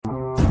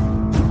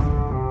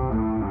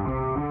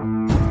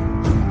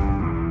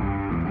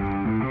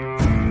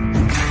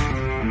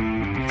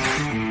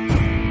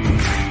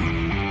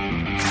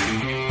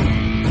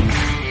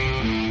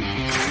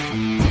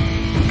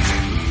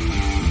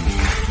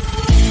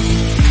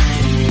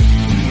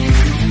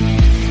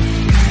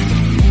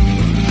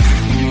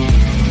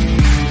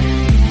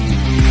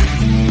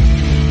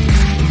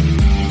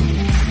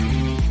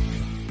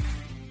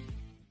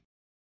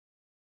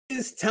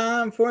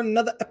time for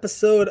another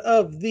episode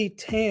of the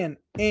Tan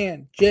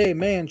and J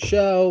Man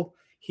Show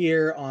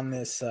here on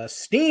this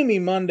steamy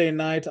Monday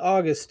night,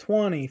 August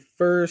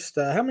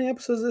 21st. How many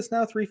episodes is this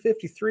now?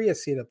 353. I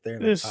see it up there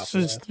in the top This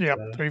is,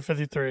 left.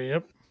 353.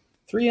 Yep.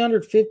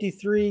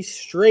 353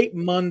 straight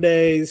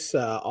Mondays,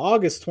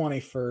 August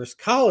 21st.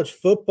 College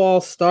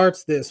football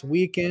starts this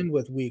weekend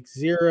with week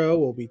 0.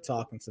 We'll be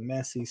talking some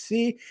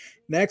SEC.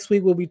 Next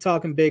week, we'll be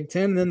talking Big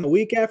Ten. And then the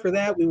week after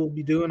that, we will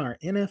be doing our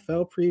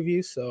NFL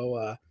preview.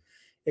 So,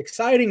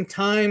 exciting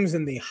times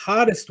in the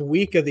hottest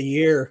week of the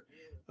year.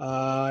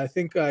 I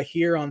think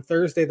here on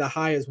Thursday, the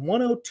high is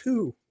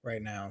 102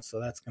 right now. So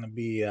that's going to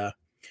be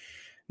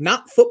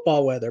not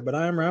football weather, but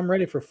I'm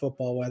ready for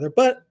football weather.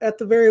 But at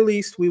the very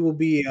least, we will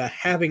be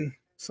having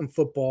some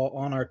football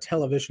on our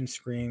television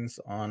screens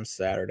on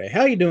Saturday.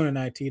 How you doing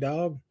tonight,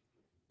 T-Dog?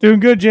 Doing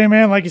good,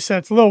 J-Man. Like you said,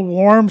 it's a little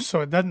warm,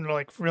 so it doesn't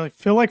really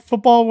feel like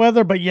football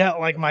weather, but yet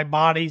like my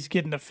body's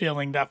getting the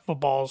feeling that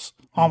football's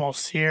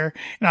almost here,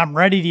 and I'm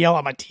ready to yell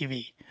at my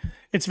TV.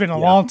 It's been a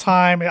long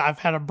time. I've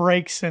had a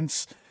break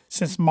since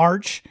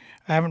March.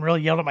 I haven't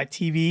really yelled at my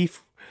TV,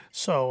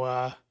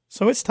 so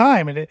it's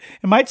time, and it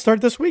might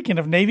start this weekend.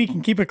 If Navy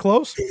can keep it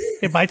close,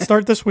 it might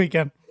start this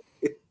weekend.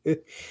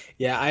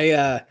 Yeah,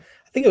 I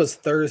think it was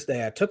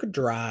Thursday. I took a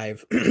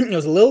drive. It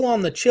was a little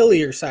on the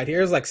chillier side here.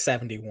 It was like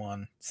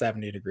 71,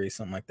 70 degrees,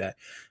 something like that.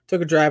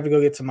 Took a drive to go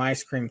get some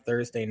ice cream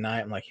Thursday night.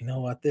 I'm like, you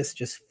know what? This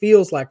just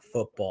feels like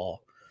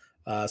football.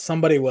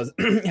 Somebody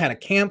had a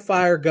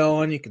campfire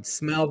going. You could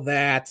smell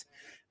that.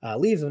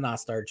 Leaves have not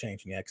started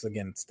changing yet because,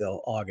 again, it's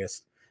still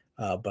August.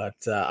 But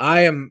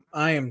I am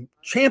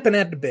chomping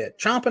at the bit.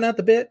 Champing.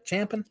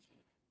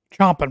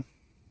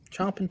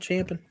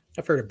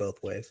 I've heard it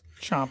both ways.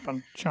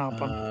 Chomping.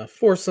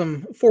 For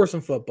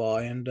some football,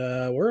 and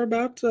we're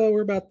about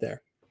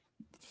there.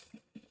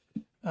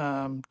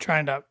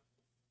 Trying to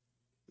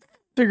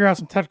figure out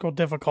some technical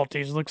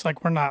difficulties. Looks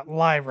like we're not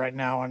live right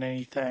now on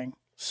anything,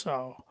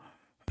 so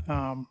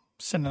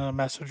sending a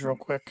message real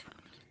quick.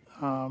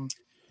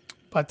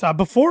 But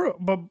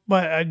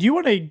do you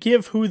want to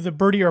give who the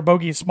Birdie or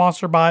Bogey is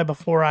sponsored by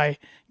before I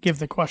give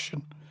the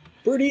question?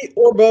 Birdie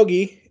or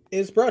Bogey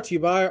is brought to you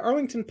by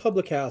Arlington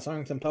Public House.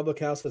 Arlington Public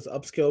House is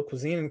upscale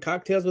cuisine and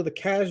cocktails with a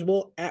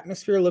casual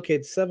atmosphere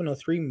located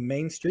 703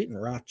 Main Street in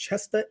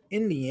Rochester,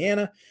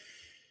 Indiana.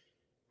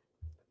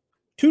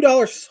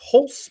 $2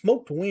 whole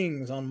smoked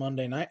wings on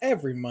Monday night,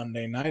 every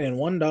Monday night, and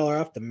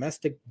 $1 off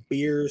domestic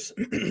beers.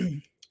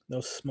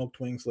 Those smoked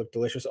wings look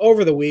delicious.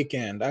 Over the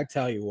weekend, I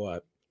tell you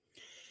what.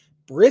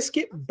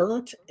 Brisket,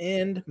 burnt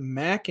end,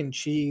 mac and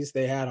cheese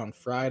they had on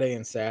Friday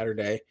and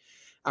Saturday.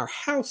 Our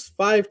house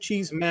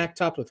 5-cheese mac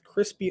topped with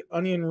crispy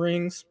onion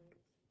rings,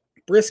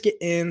 brisket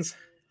ends,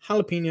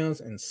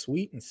 jalapenos, and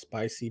sweet and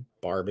spicy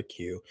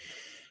barbecue.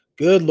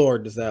 Good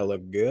Lord, does that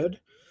look good.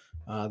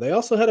 They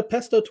also had a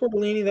pesto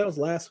tortellini. That was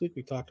last week.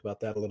 We talked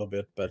about that a little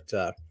bit, but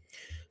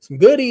some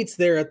good eats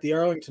there at the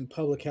Arlington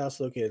Public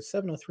House located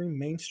 703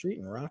 Main Street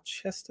in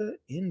Rochester,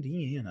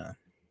 Indiana.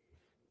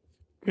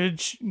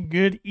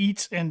 Good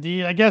eats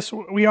indeed. I guess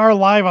we are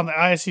live on the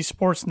ISC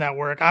Sports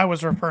Network. I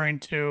was referring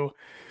to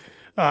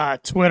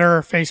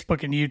Twitter,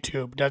 Facebook, and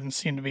YouTube. Doesn't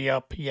seem to be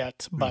up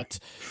yet, but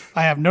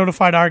I have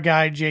notified our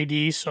guy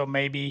JD, so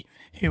maybe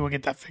he will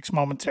get that fixed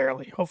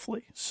momentarily,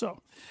 hopefully.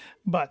 So,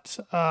 but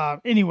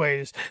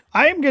anyways,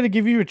 I am going to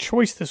give you a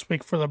choice this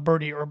week for the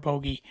Birdie or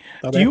Bogey.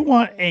 Okay. Do you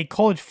want a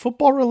college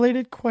football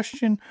related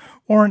question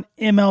or an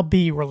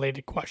MLB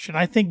related question?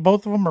 I think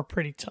both of them are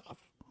pretty tough.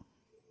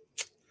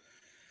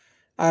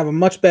 I have a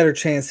much better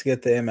chance to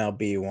get the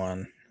MLB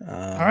one.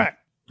 All right.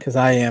 Because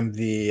I am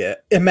the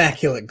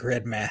immaculate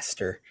grid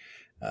master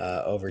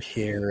over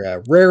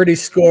here. Rarity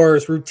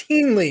scores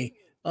routinely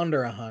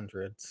under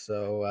 100.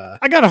 So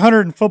I got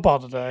 100 in football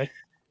today.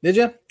 Did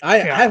you? I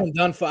haven't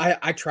done.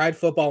 I tried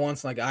football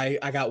once. Like I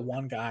got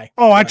one guy.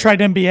 Oh, I tried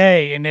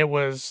NBA and it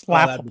was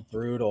laughable. That'd be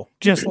brutal.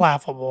 Just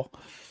laughable.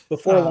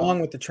 Before long,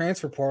 with the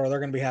transfer portal, they're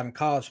going to be having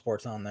college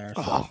sports on there.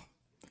 So.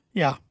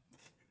 Yeah.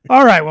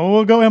 All right, well,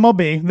 we'll go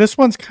MLB. This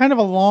one's kind of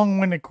a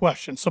long-winded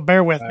question, so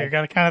bear with me. You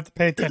got to kind of have to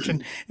pay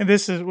attention. And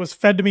this was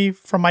fed to me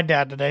from my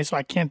dad today, so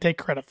I can't take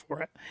credit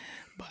for it.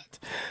 But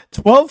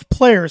 12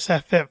 players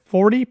have hit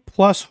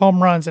 40-plus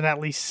home runs in at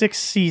least 6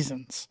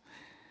 seasons.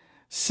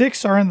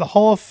 6 are in the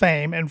Hall of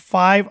Fame, and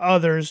 5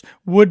 others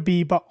would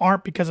be but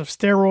aren't because of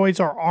steroids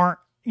or aren't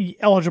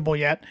eligible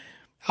yet.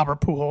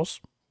 Albert Pujols,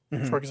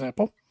 for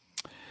example.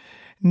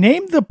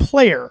 Name the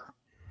player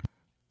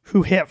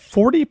who hit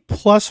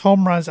 40-plus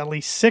home runs at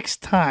least 6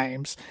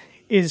 times,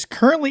 is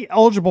currently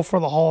eligible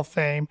for the Hall of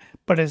Fame,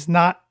 but is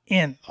not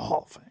in the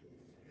Hall of Fame.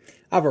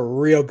 I have a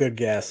real good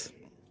guess.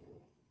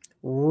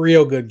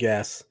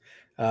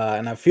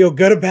 And I feel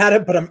good about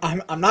it, but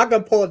I'm not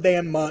going to pull a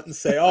Dan Munt and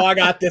say, oh, I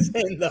got this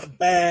in the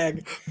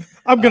bag.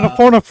 I'm going to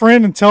phone a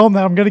friend and tell him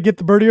that I'm going to get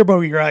the Birdie or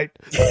Bogey right.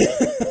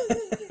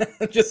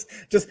 just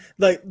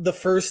like the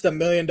first $1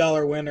 million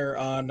winner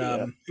on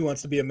Who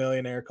Wants to Be a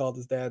Millionaire called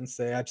his dad and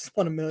say, I just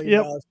won $1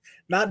 million.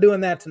 Not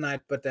doing that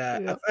tonight, but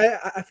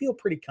I feel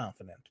pretty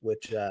confident,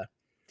 which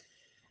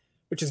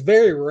which is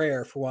very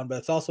rare for one, but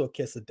it's also a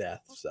kiss of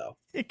death. So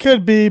It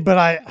could be, but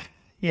I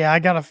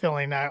got a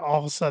feeling that all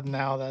of a sudden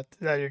now that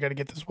you're going to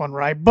get this one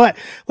right. But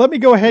let me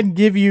go ahead and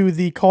give you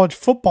the college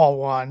football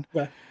one.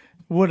 okay.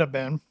 Would have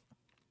been.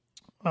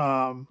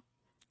 Let's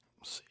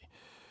see.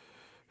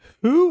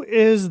 Who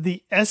is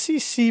the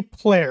SEC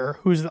player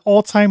who's the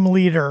all-time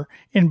leader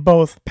in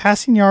both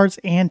passing yards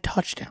and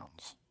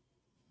touchdowns?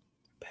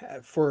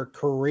 For a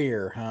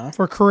career, huh?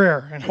 For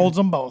career, and holds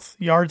them both,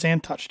 yards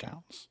and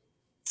touchdowns.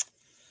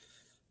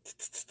 Did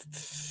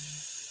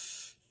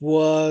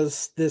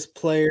this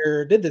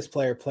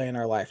player play in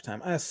our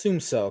lifetime? I assume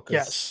so.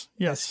 Yes.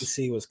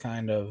 SEC was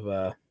kind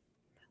of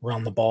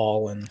run the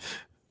ball and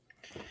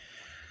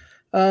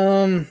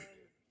so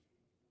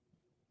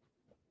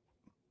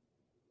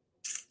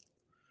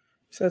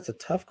that's a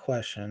tough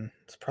question.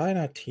 It's probably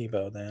not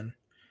Tebow then.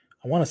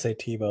 I want to say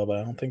Tebow, but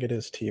I don't think it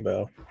is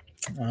Tebow.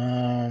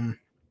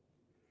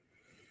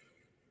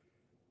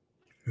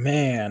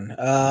 Man.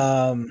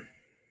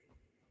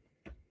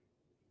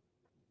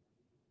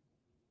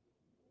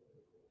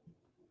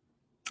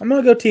 I'm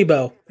going to go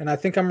Tebow, and I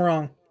think I'm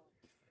wrong.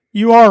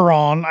 You are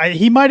wrong.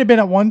 He might have been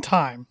at one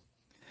time,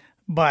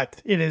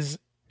 but it is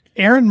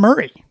Aaron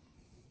Murray.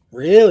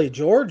 Really?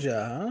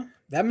 Georgia, huh?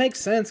 That makes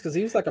sense because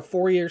he was like a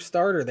 4-year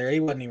starter there. He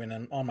wasn't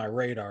even on my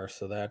radar,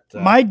 so that...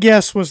 My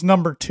guess was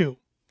number 2.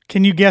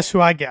 Can you guess who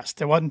I guessed?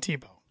 It wasn't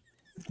Tebow.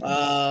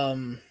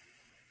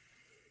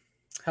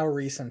 How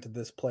recent did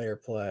this player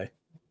play?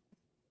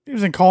 He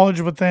was in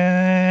college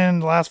within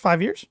the last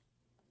 5 years.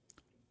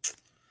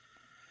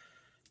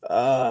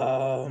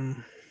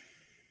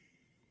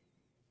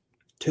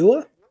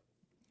 Tua?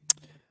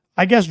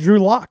 I guess Drew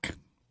Lock,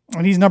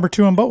 and he's number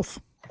 2 in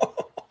both.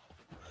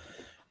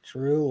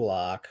 Drew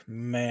Lock.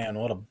 Man,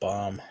 what a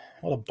bum.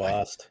 What a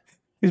bust.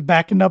 He's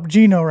backing up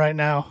Geno right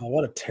now. Oh,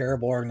 what a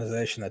terrible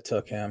organization that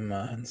took him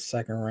in the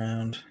second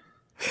round.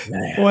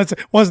 Man. Well, it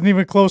wasn't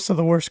even close to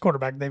the worst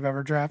quarterback they've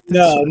ever drafted.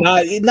 No, so.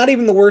 not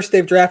even the worst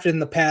they've drafted in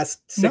the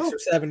past 6 or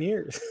 7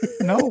 years.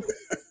 No.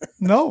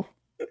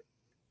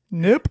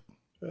 Nope.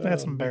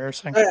 That's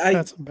embarrassing.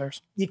 That's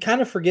embarrassing. You kind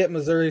of forget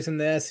Missouri's in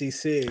the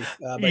SEC.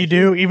 You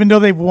do, even though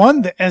they've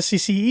won the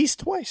SEC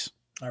East twice.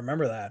 I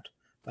remember that.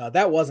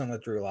 That wasn't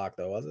with Drew Lock,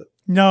 though, was it?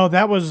 No,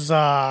 that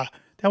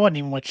wasn't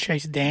even with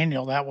Chase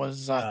Daniel. That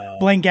was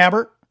Blaine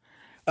Gabbert.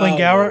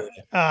 Gabbert,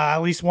 at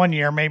least 1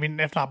 year, maybe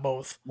if not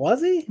both.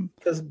 Was he?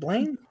 Because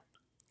Blaine?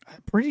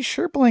 I'm pretty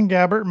sure Blaine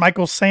Gabbert.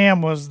 Michael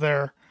Sam was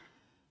their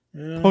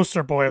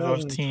poster boy of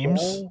those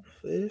teams.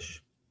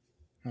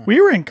 Huh. We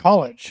were in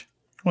college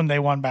when they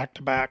won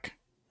back-to-back.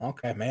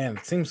 Okay, man.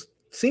 It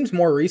seems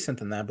more recent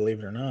than that, believe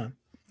it or not.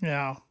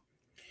 Yeah. I'm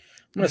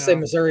going to say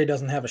Missouri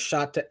doesn't have a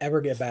shot to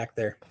ever get back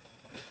there.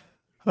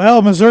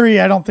 Well, Missouri,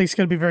 I don't think is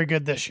going to be very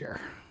good this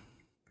year.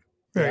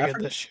 Very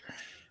good this year.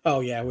 Oh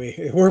yeah,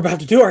 we're about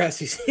to do our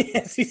SEC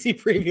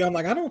preview. I'm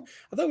like, I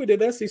thought we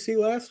did SEC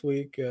last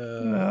week.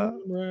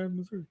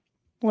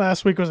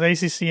 Last week was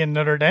ACC and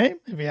Notre Dame.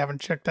 If you haven't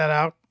checked that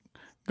out,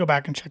 go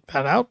back and check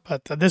that out.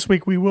 But this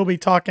week we will be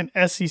talking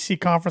SEC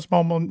conference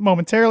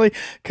momentarily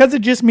because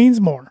it just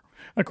means more,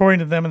 according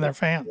to them and their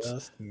fans.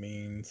 Just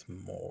means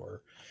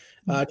more.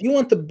 Do you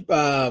want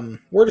the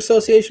word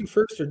association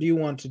first, or do you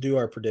want to do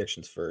our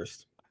predictions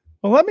first?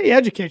 Well, let me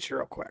educate you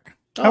real quick.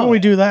 How about we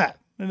do that?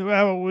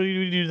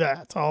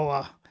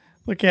 I'll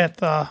look at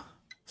the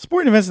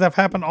sporting events that have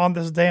happened on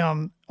this day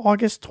on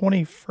August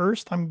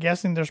 21st. I'm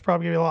guessing there's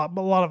probably a lot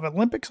of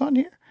Olympics on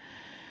here.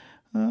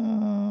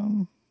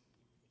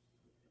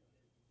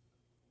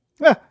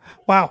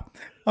 Wow.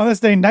 On this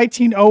day,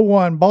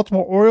 1901,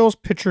 Baltimore Orioles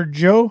pitcher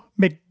Joe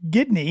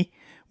McGidney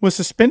was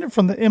suspended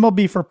from the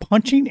MLB for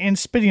punching and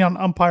spitting on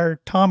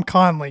umpire Tom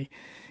Conley.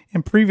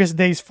 In previous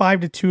days,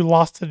 5-2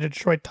 lost to the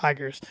Detroit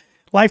Tigers.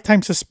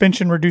 Lifetime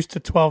suspension reduced to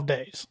 12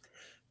 days.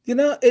 You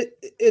know,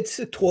 it's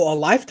a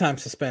lifetime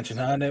suspension,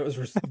 huh? And it was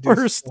reduced.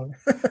 First.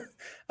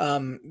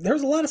 There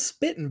was a lot of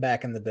spitting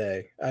back in the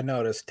day, I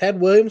noticed. Ted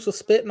Williams was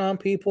spitting on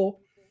people.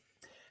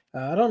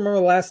 I don't remember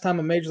the last time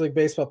a Major League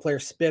Baseball player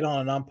spit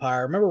on an umpire.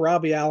 I remember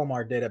Robbie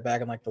Alomar did it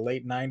back in like the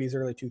late 90s,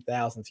 early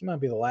 2000s. He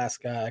might be the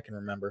last guy I can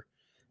remember.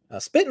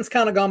 Spitting's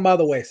kind of gone by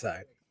the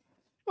wayside.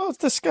 Well, it's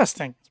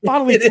disgusting. It's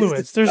bodily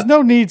fluids. There's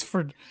no needs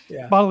for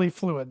bodily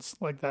fluids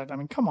like that. I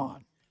mean, come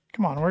on.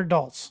 We're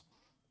adults.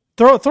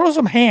 Throw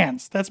some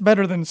hands. That's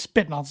better than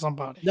spitting on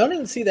somebody. Don't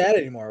even see that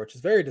anymore, which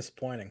is very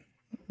disappointing.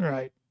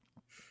 Right.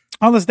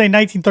 On this day,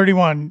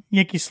 1931,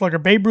 Yankee slugger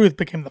Babe Ruth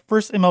became the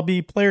first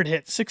MLB player to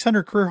hit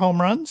 600 career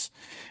home runs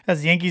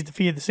as the Yankees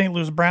defeated the St.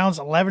 Louis Browns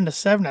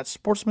 11-7 at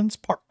Sportsman's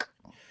Park.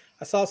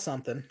 I saw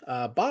something.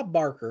 Bob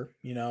Barker,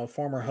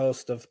 former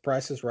host of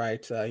Price is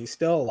Right, he's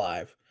still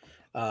alive.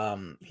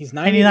 He's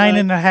 99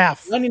 and a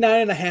half.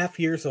 99 and a half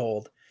years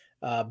old.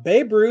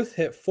 Babe Ruth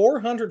hit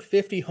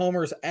 450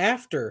 homers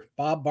after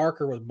Bob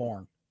Barker was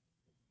born.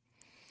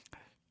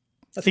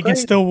 He can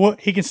still whoop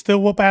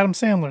Adam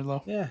Sandler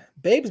though. Yeah,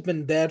 Babe's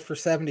been dead for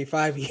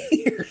 75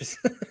 years.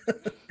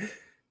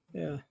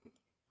 Yeah.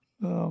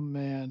 Oh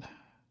man.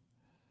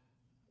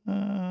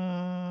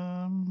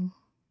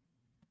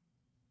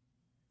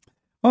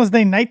 On this day,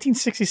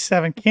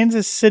 1967,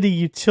 Kansas City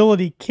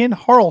utility Ken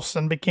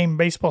Harrelson became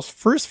baseball's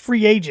first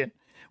free agent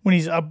when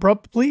he's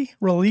abruptly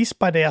released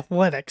by the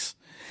Athletics.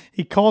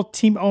 He called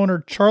team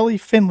owner Charlie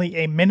Finley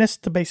a menace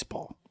to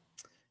baseball.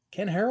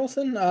 Ken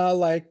Harrelson,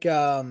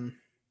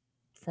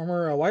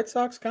 former White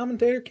Sox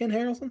commentator Ken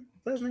Harrelson.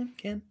 Is that his name?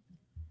 Ken?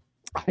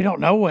 I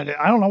don't know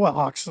what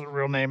Hawk's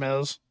real name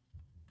is.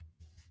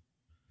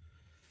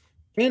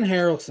 Ken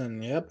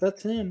Harrelson. Yep,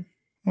 that's him.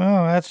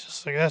 Well,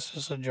 that's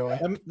just a joy.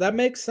 That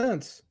makes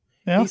sense.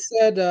 Yeah. He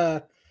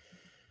said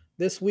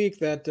this week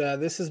that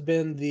this has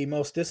been the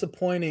most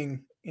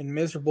disappointing and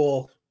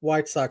miserable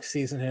White Sox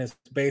season in his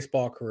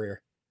baseball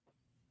career.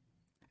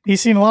 He's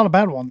seen a lot of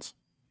bad ones.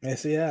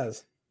 Yes, he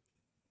has.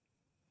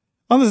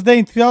 On this day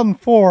in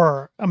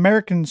 2004,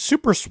 American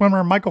super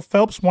swimmer Michael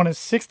Phelps won his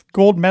 6th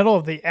gold medal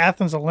of the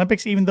Athens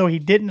Olympics, even though he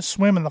didn't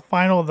swim in the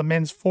final of the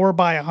men's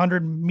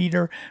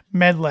 4x100-meter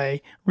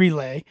medley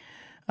relay.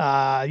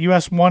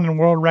 U.S. won in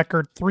world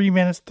record 3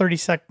 minutes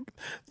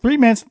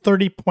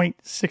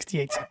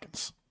 30.68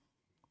 seconds.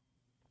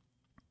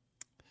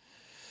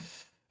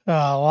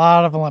 A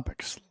lot of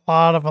Olympics.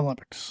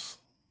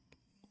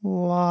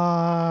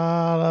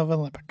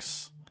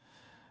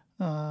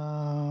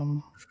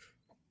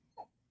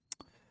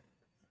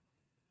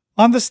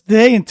 On this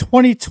day in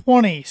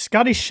 2020,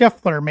 Scotty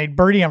Scheffler made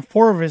birdie on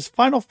 4 of his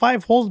final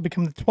 5 holes to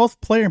become the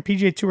 12th player in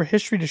PGA Tour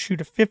history to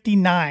shoot a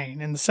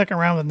 59 in the second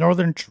round of the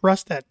Northern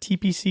Trust at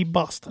TPC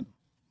Boston.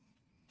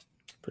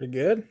 Pretty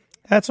good.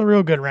 That's a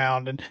real good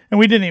round. And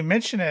we didn't even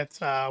mention it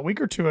a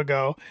week or two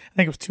ago. I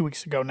think it was 2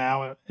 weeks ago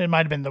now. It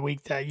might have been the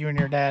week that you and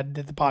your dad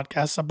did the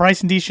podcast.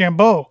 Bryson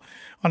DeChambeau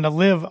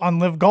on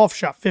Live Golf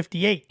shot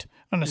 58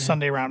 on a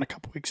Sunday round a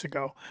couple weeks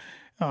ago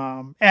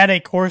at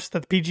a course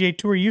that the PGA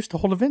Tour used to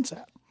hold events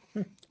at.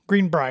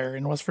 Greenbrier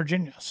in West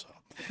Virginia. So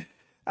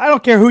I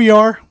don't care who you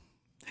are.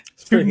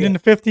 Shooting in the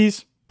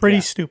 50s,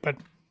 stupid.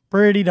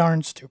 Pretty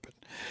darn stupid.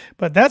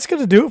 But that's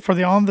going to do it for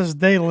the On This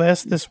Day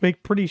list this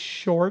week. Pretty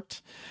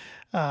short.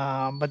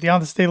 But the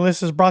On This Day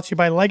list is brought to you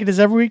by, like it is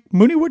every week,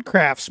 Mooney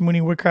Woodcrafts. Mooney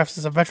Woodcrafts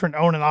is a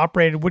veteran-owned and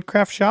operated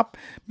woodcraft shop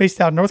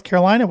based out of North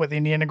Carolina with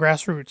Indiana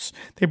grassroots.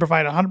 They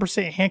provide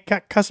 100%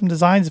 hand-cut custom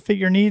designs to fit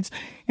your needs,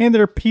 and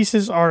their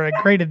pieces are a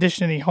great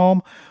addition to any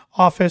home,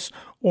 office,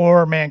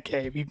 or man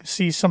cave. You can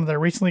see some of their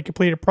recently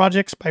completed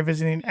projects by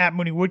visiting at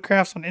Mooney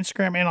Woodcrafts on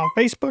Instagram and on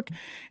Facebook.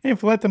 And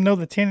if you let them know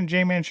the Tan and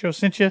J-Man Show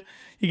sent you,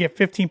 you get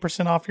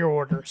 15% off your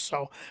order.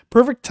 So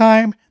perfect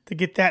time to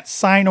get that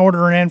sign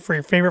order in for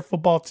your favorite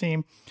football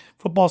team.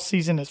 Football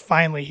season is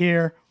finally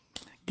here.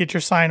 Get your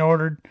sign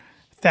ordered.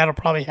 That'll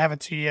probably have it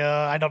to you.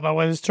 I don't know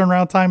what his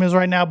turnaround time is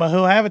right now, but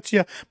he'll have it to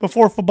you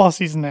before football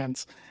season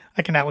ends.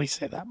 I can at least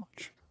say that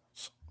much.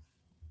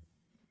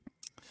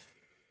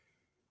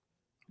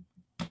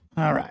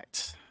 All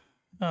right.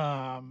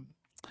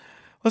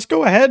 Let's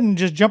go ahead and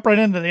just jump right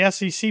into the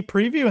SEC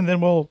preview, and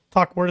then we'll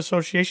talk word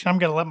association. I'm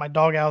going to let my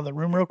dog out of the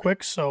room real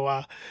quick,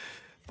 so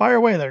fire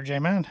away there,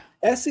 J-Man.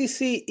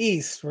 SEC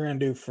East we're going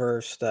to do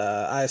first.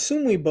 I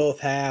assume we both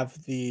have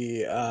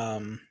the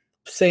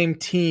same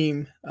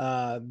team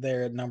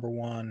there at number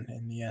 1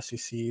 in the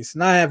SEC East,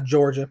 and I have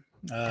Georgia.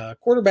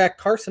 Quarterback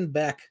Carson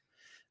Beck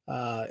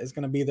is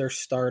going to be their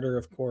starter,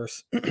 of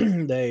course.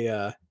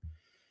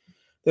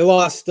 They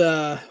lost.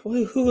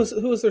 Who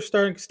was their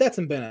starting?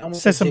 Stetson Bennett.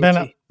 Stetson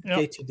Bennett.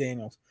 JT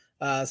Daniels.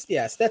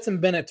 Stetson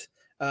Bennett.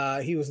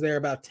 He was there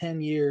about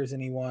 10 years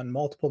and he won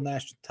multiple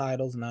national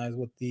titles. And I was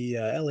with the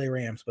LA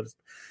Rams. But it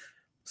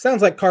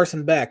sounds like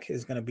Carson Beck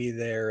is going to be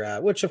there,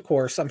 which of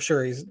course I'm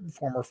sure he's a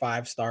former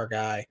 5-star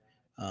guy.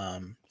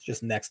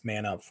 Just next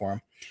man up for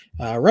him.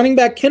 Running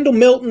back Kendall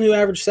Milton, who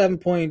averaged 7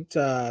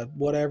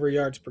 whatever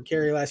yards per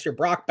carry last year.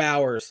 Brock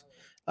Bowers.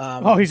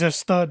 He's a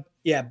stud.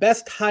 Yeah,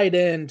 best tight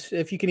end,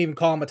 if you can even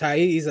call him a tight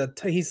end.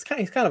 He's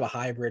kind of a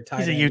hybrid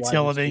tight end. He's a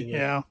utility,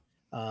 yeah.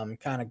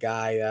 Kind of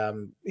guy.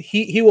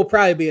 He will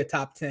probably be a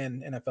top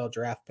 10 NFL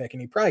draft pick, and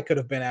he probably could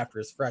have been after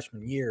his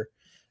freshman year.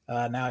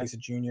 Now he's a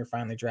junior,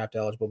 finally draft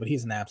eligible, but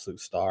he's an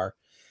absolute star.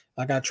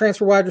 I got a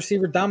transfer wide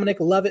receiver, Dominic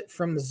Lovett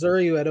from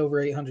Missouri, who had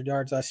over 800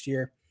 yards last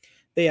year.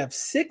 They have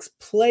 6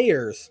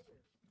 players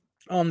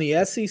on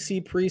the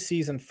SEC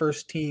preseason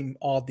first team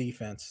all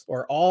defense,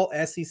 or all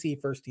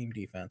SEC first team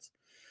defense.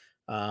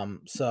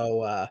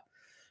 So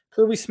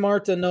Kirby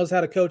Smart knows how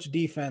to coach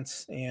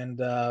defense and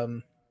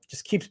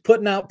just keeps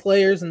putting out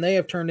players, and they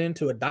have turned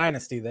into a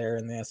dynasty there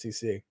in the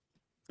SEC.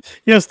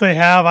 Yes, they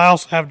have. I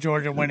also have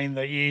Georgia winning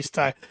the East.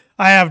 I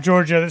have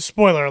Georgia,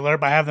 spoiler alert,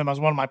 but I have them as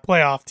one of my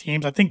playoff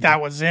teams. I think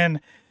that was in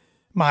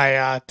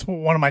my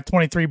one of my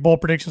 23 bowl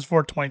predictions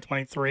for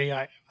 2023.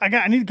 I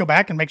need to go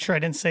back and make sure I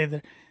didn't say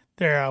that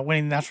they're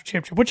winning the national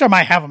championship, which I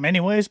might have them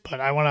anyways, but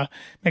I want to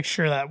make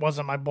sure that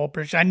wasn't my bold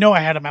prediction. I know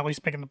I had them at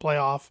least making the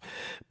playoff,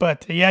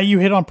 but you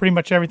hit on pretty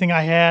much everything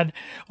I had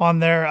on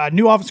their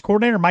new offense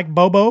coordinator, Mike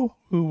Bobo,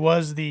 who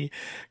was the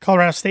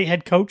Colorado State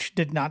head coach,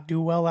 did not do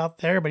well out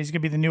there, but he's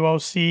going to be the new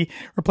OC,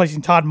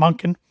 replacing Todd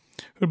Monken,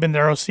 who'd been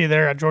their OC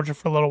there at Georgia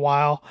for a little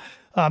while.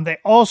 They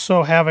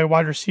also have a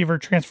wide receiver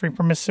transferring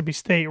from Mississippi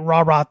State,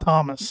 Ra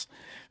Thomas,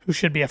 who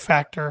should be a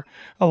factor,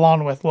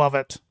 along with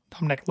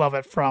Dominic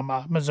Lovett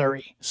from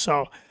Missouri.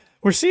 So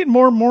we're seeing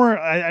more and more.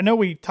 I know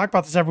we talk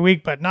about this every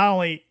week, but not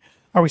only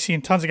are we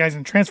seeing tons of guys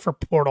in the transfer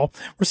portal,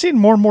 we're seeing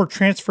more and more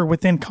transfer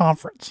within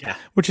conference,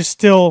 which is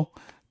still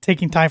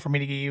taking time for me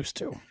to get used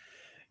to.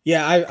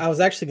 Yeah, I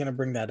was actually going to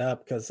bring that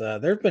up because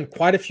there have been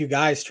quite a few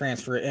guys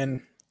transfer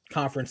in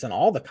conference in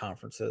all the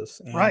conferences.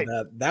 And, right.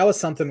 That was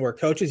something where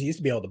coaches used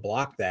to be able to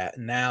block that.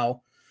 And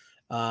now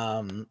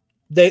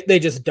they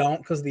just don't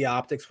because the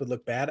optics would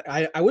look bad.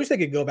 I wish they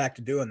could go back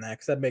to doing that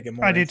because that'd make it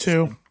more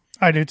interesting.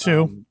 I do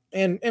too.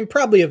 And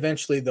probably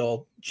eventually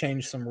they'll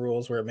change some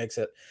rules where it makes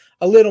it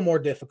a little more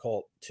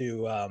difficult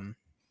to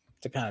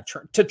kind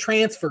of to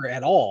transfer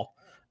at all.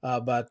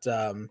 But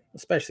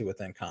especially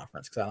within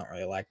conference because I don't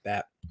really like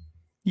that.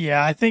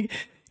 Yeah, I think,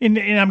 and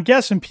I'm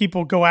guessing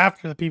people go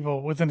after the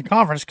people within the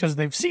conference because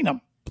they've seen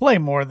them play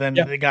more than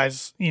the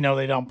guys, they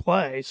don't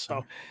play.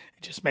 So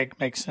it just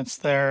makes sense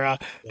there.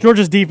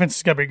 Georgia's defense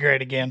is going to be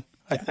great again,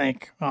 I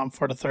think,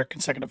 for the third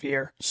consecutive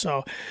year.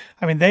 So,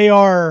 I mean, they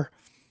are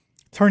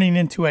turning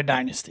into a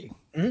dynasty.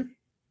 Mm-hmm.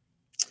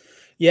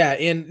 Yeah,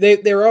 and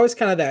they were always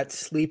kind of that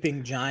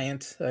sleeping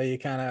giant,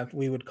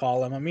 we would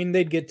call them. I mean,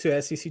 they'd get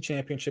to SEC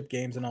championship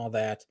games and all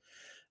that.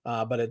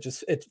 But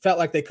it felt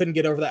like they couldn't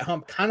get over that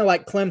hump, kind of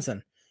like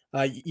Clemson.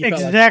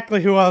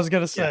 Exactly who I was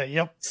going to say.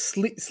 Yeah.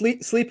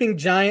 Yep. Sleeping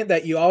giant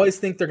that you always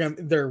think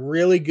they're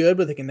really good,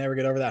 but they can never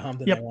get over that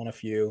hump. And they won a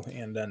few,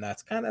 and then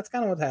that's kind of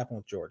what happened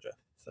with Georgia.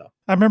 So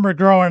I remember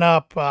growing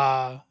up,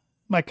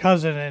 my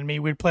cousin and me,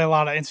 we'd play a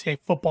lot of NCAA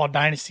football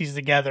dynasties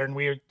together, and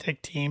we would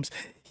take teams.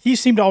 He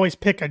seemed to always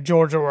pick a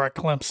Georgia or a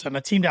Clemson,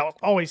 a team that was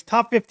always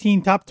top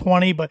 15, top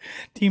 20, but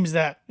teams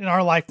that in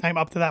our lifetime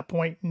up to that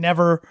point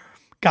never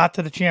got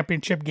to the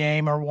championship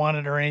game or won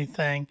it or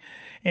anything.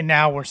 And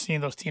now we're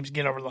seeing those teams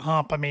get over the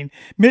hump. I mean,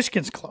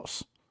 Michigan's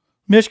close.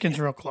 Michigan's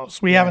real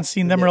close. We haven't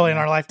seen them really in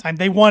our lifetime.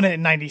 They won it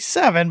in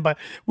 97, but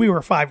we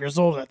were 5 years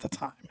old at the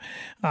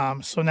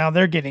time. So now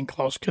they're getting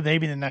close. Could they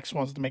be the next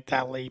ones to make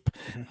that leap?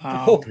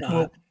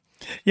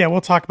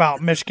 We'll talk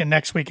about Michigan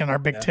next week in our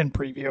Big Ten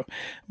preview.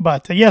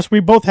 But, yes, we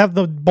both have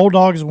the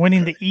Bulldogs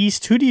winning the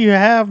East. Who do you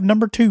have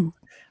number 2?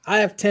 I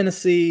have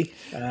Tennessee.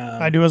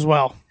 I do as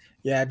well.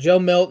 Yeah, Joe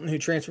Milton, who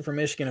transferred from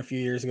Michigan a few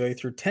years ago, he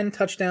threw 10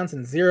 touchdowns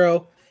and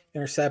 0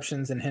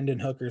 interceptions in Hendon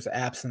Hooker's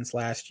absence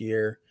last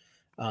year.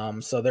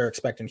 So they're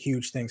expecting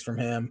huge things from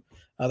him.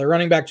 The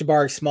running back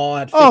Jabari Small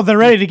had 50. They're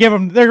ready to give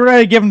him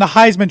the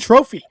Heisman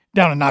Trophy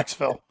down in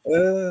Knoxville.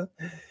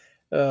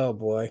 Oh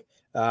boy.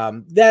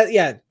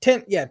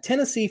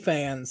 Tennessee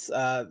fans,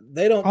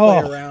 they don't play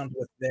around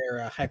with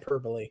their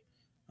hyperbole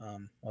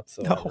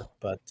whatsoever. No.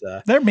 But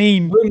they're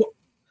mean.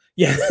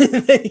 Yeah,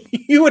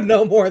 you would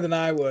know more than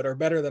I would, or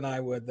better than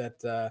I would,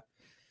 that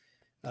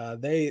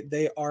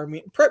they are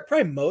mean.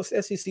 Probably most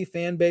SEC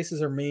fan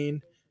bases are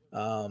mean,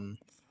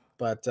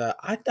 but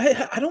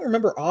I don't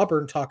remember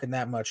Auburn talking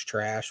that much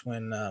trash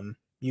when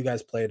you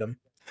guys played them.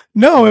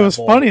 No, it was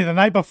funny. The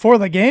night before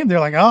the game, they're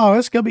like, "Oh,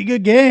 it's gonna be a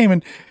good game,"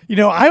 and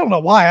I don't know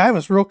why I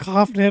was real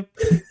confident.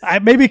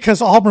 Maybe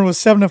because Auburn was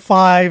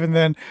 7-5, and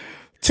then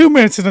 2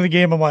 minutes into the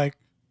game, I'm like,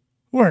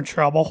 "We're in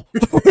trouble.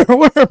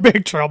 We're in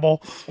big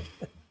trouble."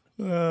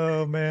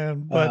 Oh,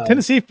 man. But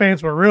Tennessee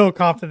fans were real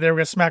confident they were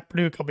going to smack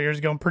Purdue a couple years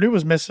ago. And Purdue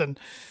was missing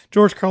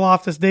George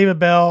Karlaftis, David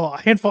Bell,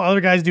 a handful of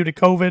other guys due to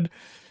COVID,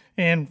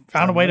 and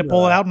found a way to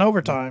pull it out in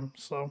overtime.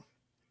 So,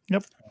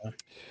 yep.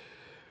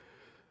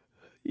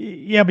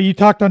 Yeah, but you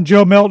talked on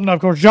Joe Milton.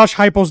 Of course, Josh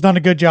Heupel's done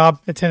a good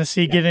job at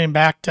Tennessee getting him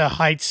back to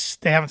heights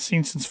they haven't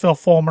seen since Phil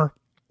Fulmer.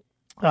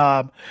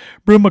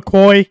 Brew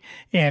McCoy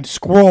and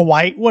Squirrel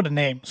White, what a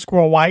name.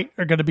 Squirrel White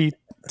are going to be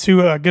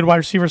two good wide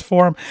receivers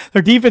for them.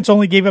 Their defense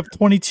only gave up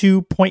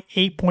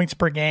 22.8 points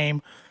per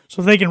game.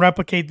 So if they can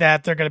replicate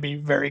that, they're going to be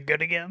very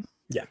good again.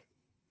 Yeah.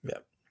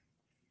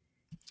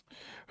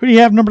 Who do you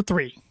have number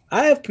 3?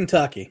 I have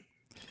Kentucky.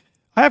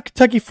 I have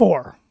Kentucky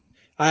 4.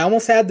 I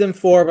almost had them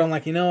 4, but I'm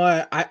like,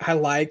 I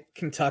like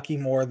Kentucky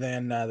more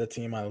than the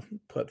team I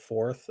put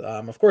fourth.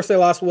 Of course, they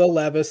lost Will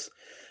Levis.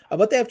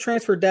 But they have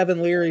transferred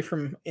Devin Leary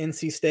from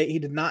NC State. He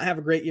did not have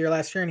a great year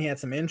last year, and he had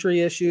some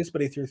injury issues,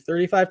 but he threw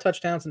 35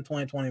 touchdowns in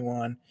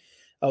 2021.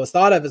 Was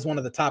thought of as one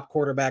of the top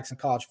quarterbacks in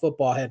college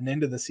football heading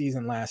into the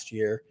season last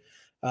year.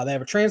 They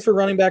have a transfer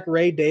running back,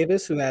 Ray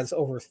Davis, who has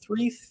over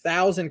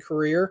 3,000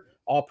 career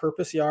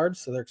all-purpose yards,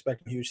 so they're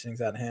expecting huge things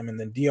out of him. And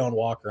then Deion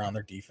Walker on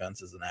their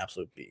defense is an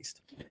absolute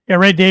beast. Yeah,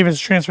 Ray Davis is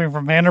transferring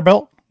from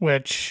Vanderbilt,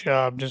 which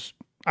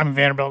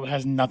Vanderbilt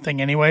has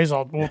nothing anyways.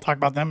 We'll talk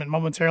about them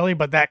momentarily,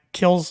 but that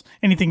kills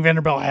anything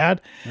Vanderbilt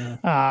had.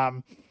 Yeah.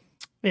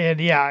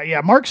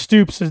 Mark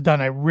Stoops has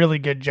done a really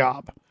good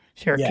job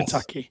here at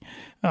Kentucky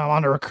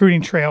on the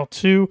recruiting trail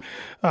too.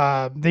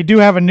 They do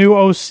have a new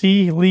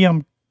OC,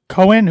 Liam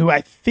Cohen, who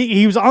I think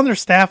he was on their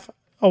staff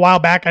a while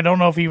back. I don't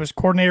know if he was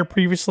coordinator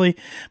previously,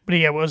 but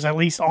he was at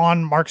least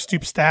on Mark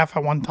Stoops' staff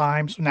at one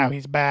time. So now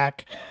he's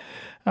back.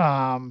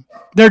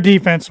 Their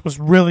defense was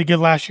really good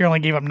last year, only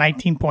gave up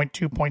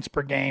 19.2 points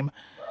per game.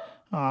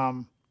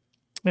 And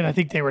I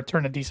think they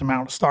returned a decent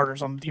amount of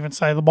starters on the defense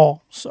side of the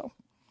ball. So,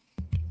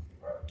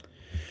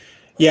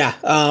 Yeah.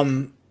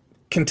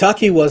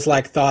 Kentucky was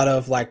like thought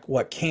of like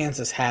what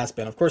Kansas has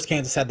been. Of course,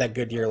 Kansas had that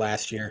good year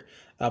last year,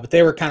 but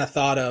they were kind of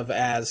thought of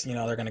as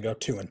they're going to go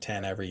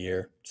 2-10 every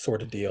year,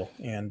 sort of deal.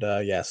 And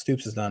yeah,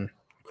 Stoops has done an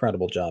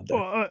incredible job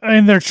there.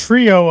 And their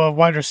trio of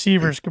wide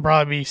receivers could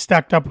probably be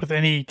stacked up with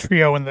any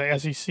trio in the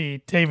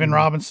SEC. Taven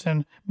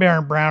Robinson,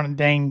 Baron Brown, and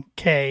Dane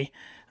Kay.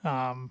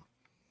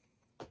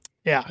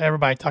 Yeah,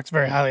 everybody talks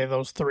very highly of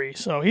those three.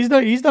 So he's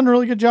done a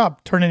really good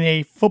job turning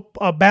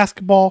a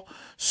basketball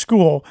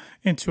school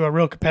into a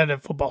real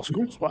competitive football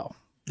school as well.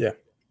 Yeah.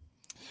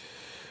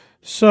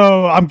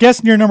 So I'm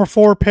guessing your number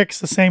 4 pick's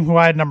the same who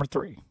I had number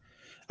 3.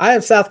 I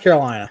have South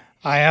Carolina.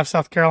 I have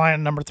South Carolina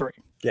number 3.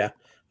 Yeah.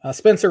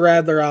 Spencer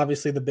Rattler,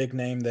 obviously the big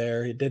name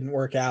there. It didn't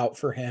work out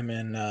for him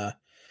in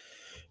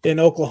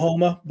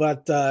Oklahoma,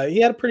 but he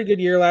had a pretty good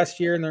year last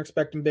year, and they're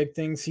expecting big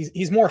things.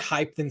 He's more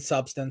hype than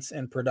substance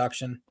and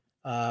production,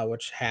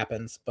 which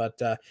happens. But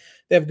they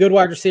have good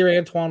wide receiver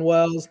Antoine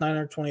Wells,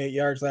 928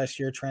 yards last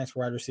year. Transfer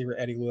wide receiver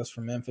Eddie Lewis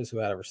from Memphis, who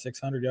had over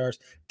 600 yards.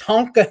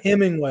 Tonka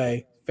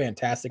Hemingway,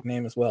 fantastic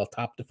name as well,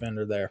 top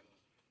defender there.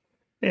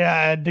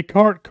 Yeah,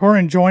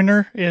 Corin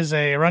Joyner is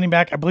a running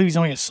back. I believe he's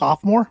only a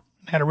sophomore.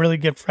 Had a really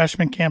good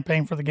freshman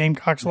campaign for the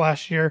Gamecocks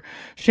last year.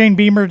 Shane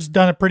Beamer's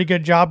done a pretty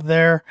good job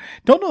there.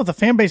 Don't know if the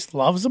fan base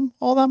loves him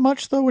all that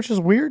much, though, which is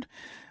weird.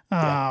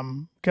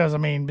 Because, I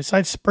mean,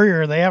 besides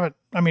Spurrier, they haven't.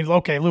 I mean,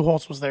 okay, Lou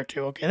Holtz was there,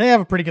 too. Okay, they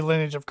have a pretty good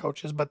lineage of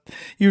coaches, but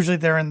usually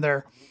they're in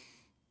their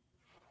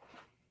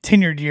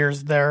tenured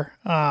years there.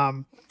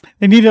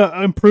 They need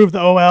to improve the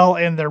OL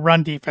and their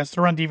run defense.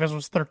 The run defense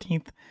was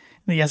 13th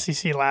in the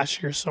SEC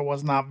last year, so it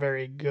was not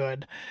very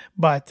good.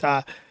 But,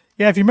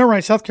 yeah, if you remember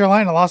right, South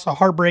Carolina lost a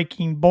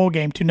heartbreaking bowl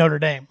game to Notre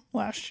Dame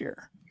last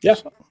year. Yeah.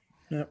 So.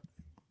 Yep.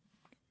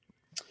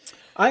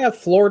 I have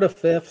Florida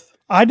 5th.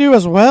 I do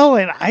as well,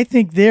 and I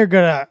think they're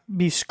going to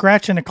be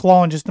scratching a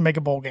claw just to make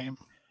a bowl game.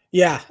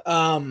 Yeah.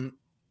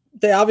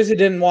 They obviously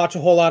didn't watch a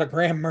whole lot of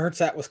Graham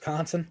Mertz at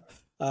Wisconsin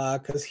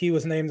because he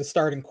was named the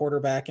starting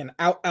quarterback. And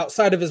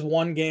outside of his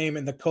one game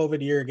in the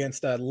COVID year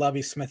against a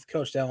Lovie Smith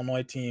coached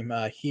Illinois team,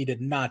 he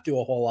did not do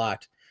a whole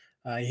lot.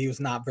 He was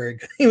not very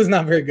good. He was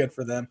not very good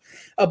for them.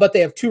 But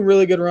they have 2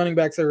 really good running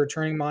backs that are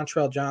returning.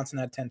 Montreal Johnson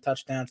had 10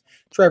 touchdowns.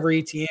 Trevor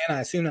Etienne,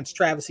 I assume that's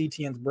Travis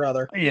Etienne's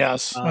brother.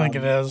 Yes, I think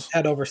it is.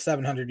 Had over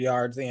 700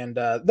 yards, and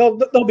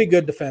they'll be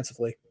good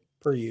defensively,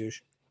 per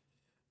usual.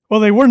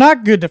 Well, they were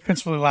not good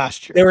defensively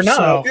last year. They were not.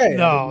 So, okay.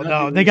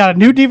 No. They got a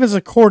new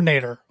defensive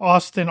coordinator,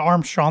 Austin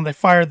Armstrong. They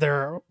fired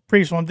their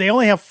previous one. They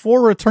only have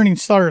 4 returning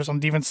starters on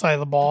the defense side of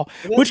the ball,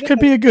 which could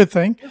be a good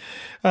thing.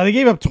 They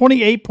gave up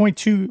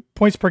 28.2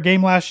 points per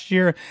game last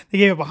year. They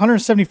gave up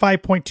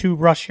 175.2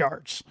 rush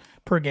yards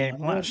per game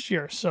last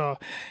year. So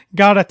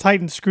got to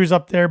tighten the screws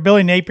up there.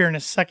 Billy Napier in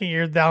his second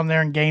year down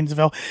there in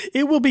Gainesville.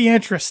 It will be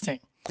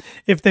interesting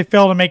if they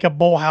fail to make a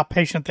bowl, how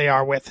patient they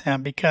are with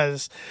him,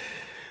 because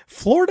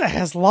Florida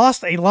has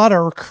lost a lot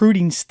of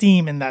recruiting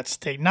steam in that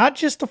state, not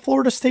just to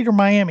Florida State or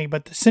Miami,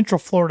 but to Central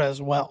Florida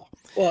as well.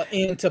 Well,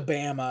 into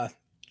Bama,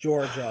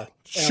 Georgia.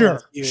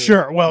 Sure.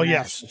 Well,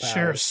 yes,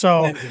 sure.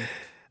 So,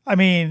 I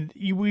mean,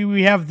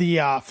 we have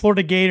the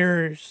Florida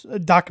Gators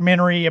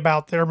documentary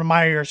about the Urban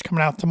Meyer years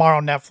coming out tomorrow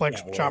on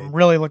Netflix, which I'm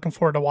really looking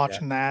forward to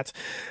watching that.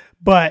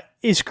 But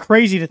it's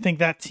crazy to think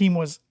that team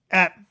was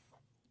at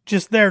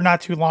just there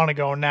not too long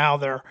ago. Now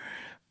they're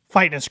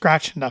fighting and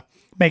scratching to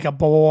make a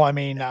bowl. I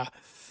mean,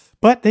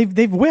 but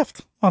they've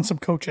whiffed on some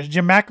coaches.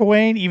 Jim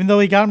McElwain, even though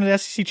he got him to the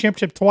SEC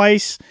championship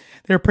twice,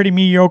 they're pretty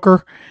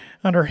mediocre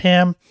under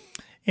him.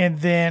 And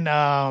then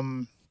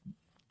Dan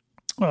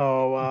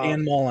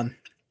Mullen.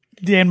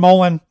 Dan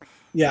Mullen.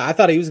 Yeah, I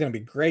thought he was going to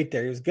be great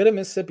there. He was good at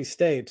Mississippi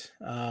State.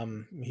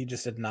 He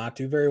just did not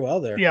do very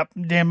well there. Yep,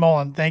 Dan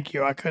Mullen. Thank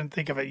you. I couldn't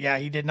think of it. Yeah,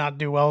 he did not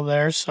do well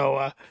there. So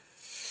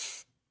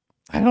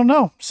I don't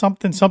know.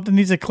 Something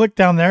needs to click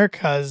down there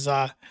because,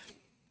 I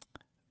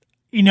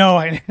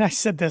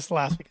said this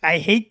last week. I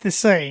hate the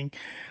saying,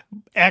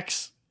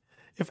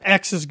 if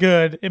X is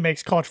good, it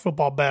makes college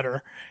football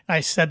better. I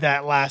said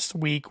that last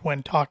week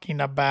when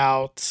talking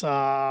about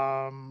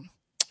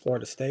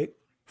Florida State.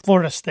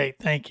 Florida State,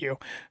 thank you.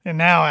 And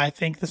now I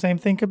think the same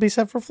thing could be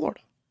said for Florida.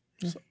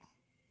 So.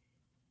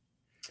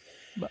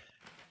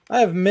 I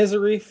have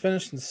Missouri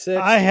finished in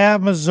 6th. I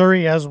have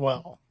Missouri as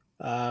well.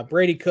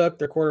 Brady Cook,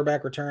 their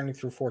quarterback, returning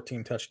through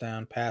 14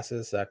 touchdown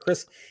passes.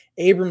 Chris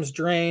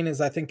Abrams-Drain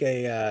is, I think,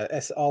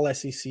 a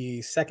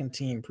all-SEC second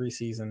team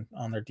preseason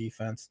on their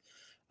defense.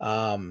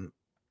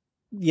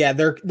 Yeah,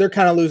 they're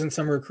kind of losing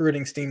some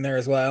recruiting steam there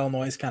as well.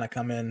 Illinois has kind of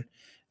come in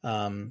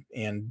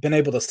and been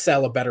able to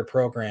sell a better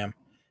program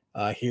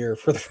here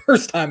for the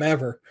first time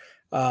ever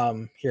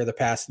here the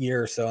past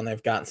year or so, and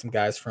they've gotten some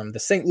guys from the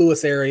St.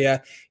 Louis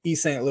area,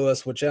 East St.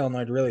 Louis, which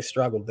Illinois really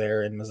struggled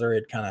there, and Missouri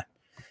had kind of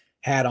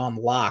had on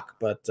lock,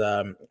 but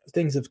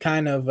things have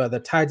kind of the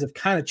tides have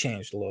kind of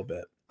changed a little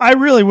bit. I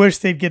really wish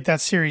they'd get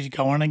that series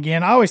going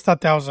again. I always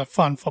thought that was a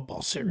fun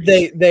football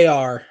series. They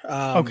are.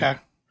 Okay.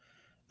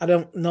 I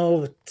don't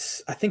know.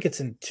 I think it's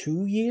in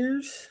 2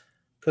 years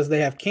because they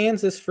have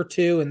Kansas for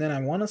 2, and then I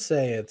want to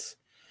say it's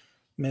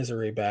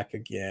Misery back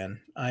again.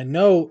 I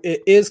know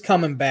it is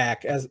coming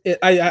back.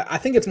 I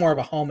think it's more of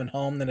a home and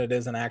home than it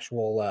is an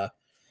actual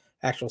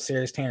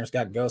series. Tanner's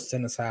got ghosts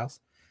in his house.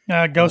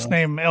 Ghost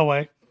named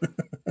Elway.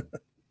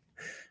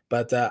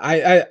 But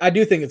I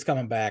do think it's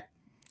coming back.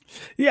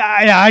 Yeah,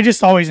 I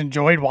just always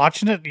enjoyed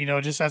watching it.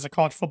 Just as a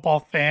college football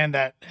fan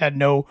that had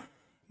no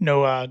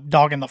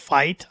dog in the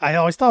fight. I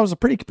always thought it was a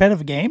pretty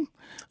competitive game.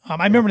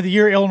 I remember the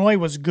year Illinois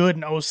was good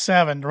in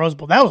 2007, the Rose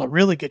Bowl. That was a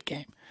really good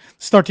game.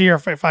 Start the year,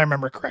 if I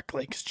remember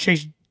correctly, because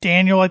Chase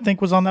Daniel, I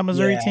think, was on that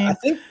Missouri team.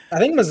 I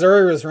think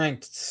Missouri was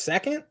ranked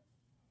second.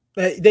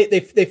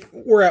 They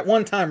were at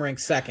one time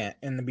ranked second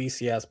in the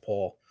BCS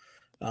poll.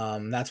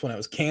 That's when it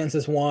was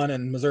Kansas 1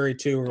 and Missouri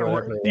 2. Or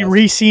whatever the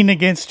re-scene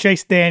against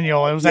Chase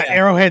Daniel. It was at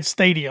Arrowhead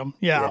Stadium.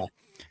 Yeah.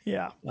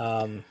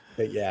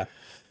 But yeah.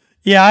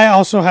 Yeah, I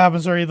also have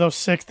Missouri, though,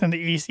 6th in the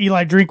East.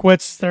 Eli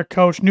Drinkwitz, their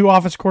coach. New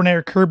offense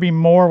coordinator Kirby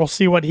Moore. We'll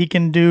see what he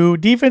can do.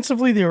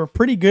 Defensively, they were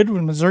pretty good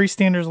with Missouri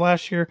standards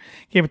last year.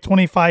 Gave it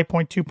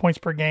 25.2 points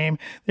per game.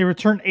 They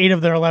returned 8 of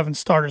their 11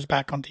 starters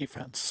back on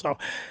defense. So,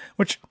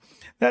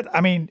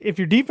 if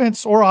your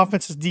defense or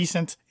offense is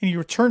decent and you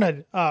return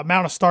an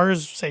amount of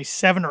starters, say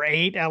 7 or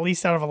 8, at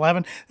least out of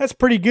 11, that's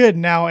pretty good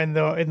now in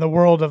the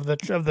world of the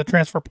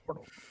transfer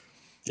portal.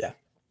 Yeah.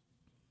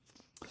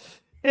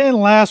 And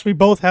last, we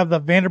both have the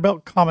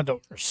Vanderbilt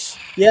Commodores.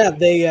 Yeah,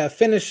 they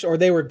finished, or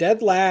they were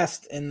dead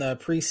last in the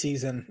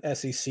preseason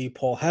SEC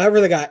poll. However,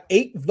 they got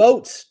 8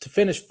 votes to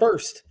finish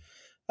first,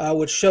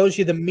 which shows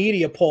you the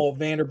media poll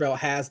Vanderbilt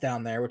has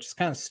down there, which is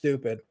kind of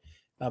stupid.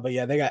 But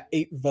yeah, they got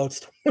 8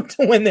 votes to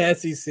win the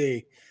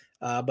SEC.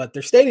 But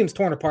their stadium's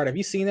torn apart. Have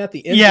you seen that?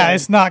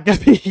 It's not going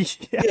to be.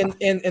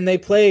 Yeah. And they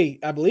play,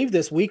 I believe,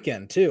 this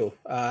weekend too.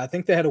 I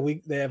think they had a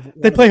week. They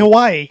play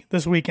Hawaii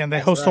this weekend.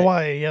 They host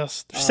Hawaii.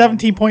 Yes, they're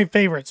 17-point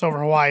favorites over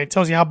Hawaii. It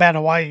tells you how bad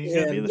Hawaii is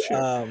going to be this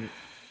year.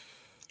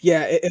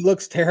 It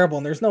looks terrible,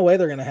 and there's no way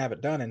they're going to have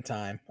it done in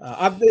time.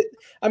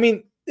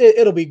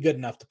 It'll be good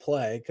enough to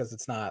play because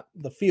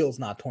the field's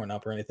not torn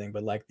up or anything,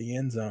 but like the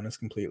end zone is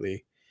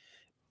completely.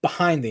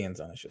 Behind the end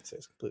zone, I should say,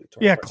 is completely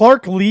torn. Yeah,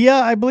 apart. Clark Leah,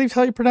 I believe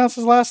how you pronounce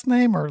his last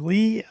name, or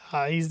Lee.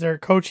 He's their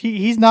coach.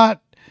 He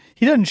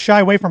doesn't shy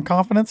away from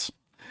confidence.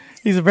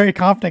 He's a very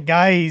confident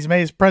guy. He's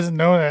made his presence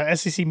known at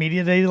SEC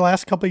Media Day the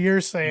last couple of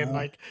years, saying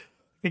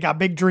they got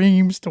big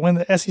dreams to win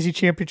the SEC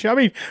championship. I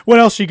mean, what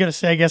else are you going to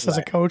say? I guess as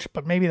a coach,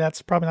 but maybe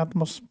that's probably not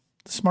the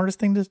smartest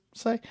thing to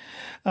say.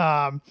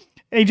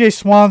 AJ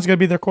Swan's going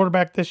to be their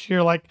quarterback this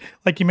year. Like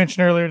you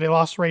mentioned earlier, they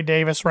lost Ray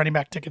Davis, running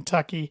back to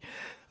Kentucky.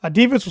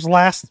 Defense was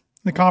last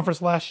in the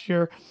conference last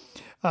year,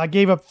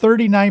 gave up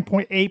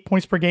 39.8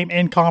 points per game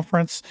in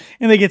conference,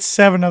 and they get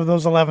 7 of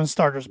those 11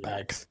 starters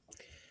back.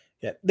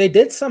 Yeah, they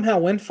did somehow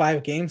win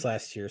 5 games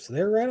last year, so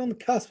they're right on the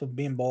cusp of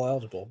being bowl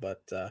eligible.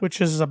 But which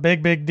is a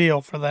big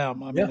deal for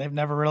them. I mean, they've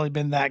never really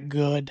been that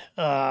good.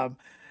 I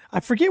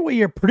forget what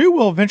year Purdue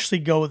will eventually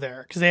go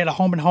there because they had a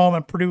home and home,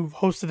 and Purdue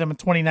hosted them in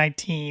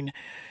 2019.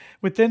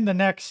 Within the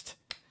next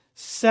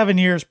 7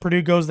 years,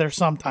 Purdue goes there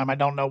sometime. I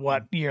don't know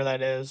what year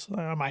that is.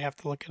 I might have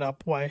to look it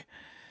up.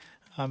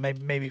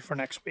 Maybe for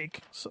next week.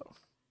 So,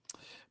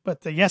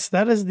 but yes,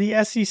 that is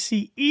the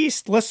SEC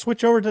East. Let's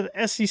switch over to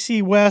the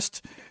SEC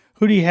West.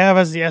 Who do you have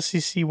as the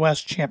SEC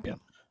West champion?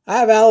 I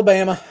have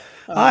Alabama.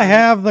 I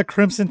have the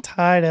Crimson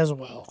Tide as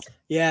well.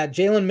 Yeah,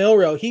 Jalen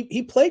Milroe.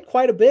 He played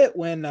quite a bit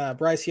when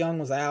Bryce Young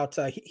was out.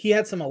 He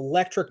had some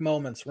electric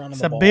moments running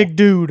the ball. He's a big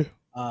dude.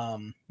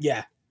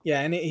 Yeah,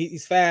 and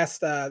he's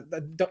fast.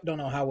 Don't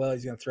know how well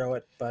he's going to throw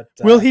it, but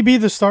will he be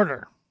the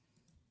starter?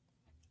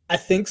 I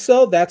think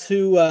so. That's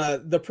who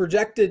the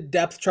projected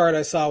depth chart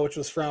I saw, which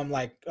was from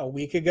like a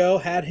week ago,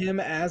 had him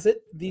as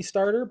the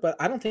starter, but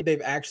I don't think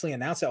they've actually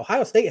announced it.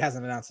 Ohio State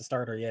hasn't announced a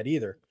starter yet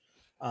either.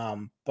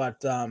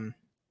 But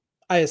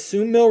I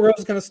assume Milroe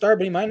is going to start,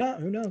 but he might not.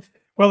 Who knows?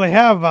 Well, they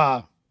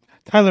have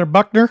Tyler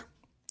Buckner,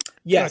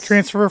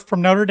 transfer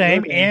from Notre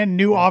Dame, and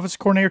new offensive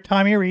coordinator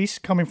Tommy Rees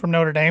coming from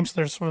Notre Dame, so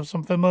there's sort of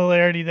some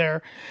familiarity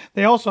there.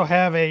 They also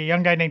have a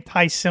young guy named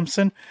Ty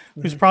Simpson,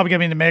 who's probably going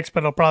to be in the mix,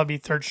 but he'll probably be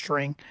third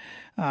string.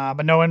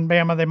 But knowing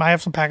Bama, they might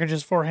have some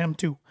packages for him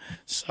too.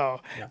 So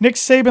Nick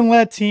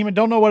Saban-led team. I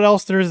don't know what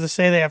else there is to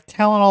say. They have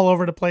talent all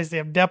over the place. They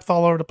have depth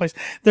all over the place.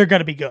 They're going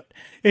to be good.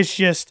 It's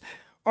just,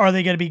 are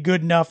they going to be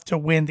good enough to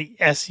win the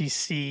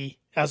SEC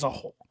as a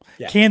whole?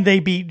 Yeah. Can they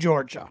beat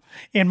Georgia?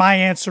 And my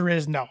answer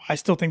is no. I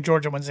still think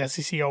Georgia wins the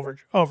SEC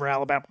over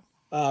Alabama.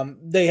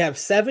 They have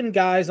 7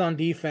 guys on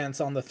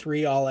defense on the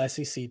 3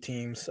 all-SEC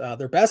teams.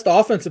 Their best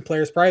offensive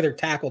player is probably their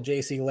tackle,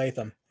 J.C.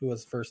 Latham, who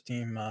was first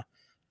team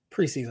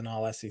preseason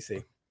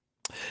all-SEC.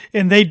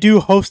 And they do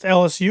host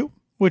LSU,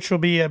 which will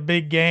be a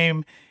big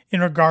game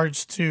in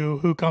regards to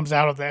who comes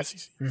out of the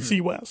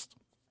SEC West.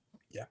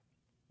 Yeah.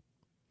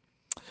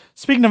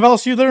 Speaking of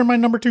LSU, they're my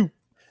number 2.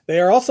 They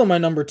are also my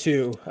number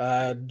 2.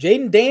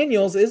 Jaden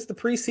Daniels is the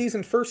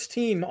preseason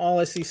first-team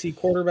all-SEC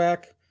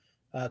quarterback.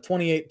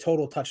 28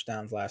 total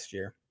touchdowns last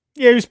year.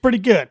 Yeah, he was pretty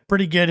good.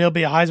 Pretty good. He'll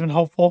be a Heisman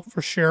hopeful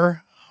for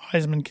sure.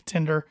 Heisman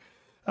contender.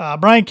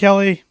 Brian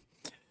Kelly,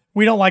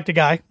 we don't like the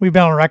guy. We've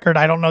been on record.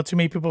 I don't know too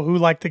many people who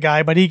like the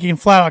guy, but he can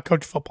flat out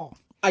coach football.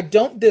 I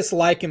don't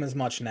dislike him as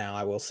much now.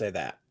 I will say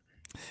that.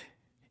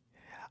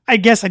 I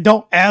guess I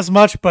don't as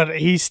much, but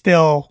he's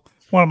still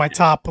one of my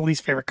top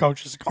least favorite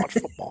coaches in college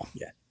football.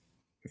 Yeah.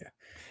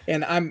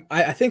 And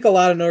I think a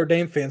lot of Notre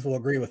Dame fans will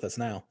agree with us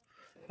now.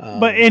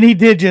 And he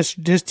did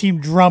just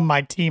team drum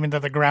my team into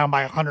the ground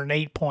by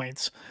 108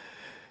 points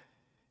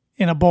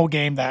in a bowl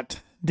game that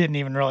didn't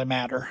even really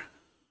matter.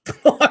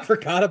 I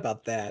forgot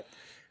about that.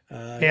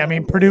 I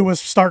mean, Purdue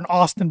was starting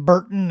Austin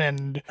Burton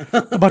and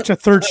a bunch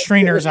of third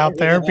stringers out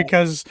there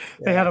because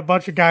they had a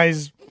bunch of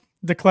guys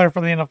declare for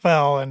the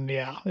NFL, and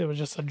it was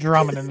just a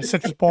drumming in the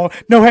Citrus Bowl.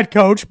 No head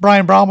coach.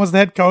 Brian Brown was the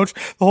head coach.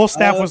 The whole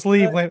staff was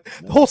leaving.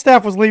 The whole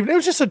staff was leaving. It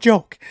was just a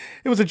joke.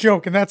 It was a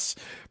joke, and that's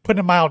putting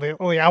it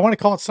mildly. I want to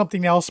call it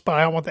something else, but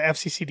I don't want the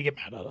FCC to get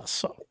mad at us.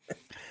 So,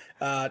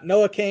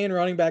 Noah Cain,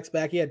 running back's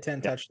back. He had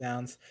 10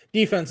 touchdowns.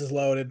 Defense is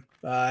loaded,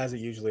 as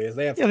it usually is.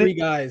 They have three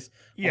guys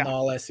on the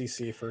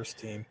All-SEC first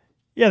team.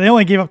 Yeah, they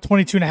only gave up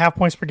 22.5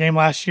 points per game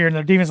last year, and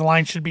their defensive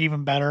line should be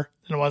even better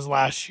than it was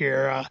last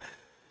year.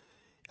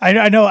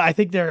 I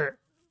think they're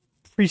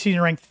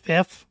preseason ranked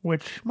 5th,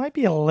 which might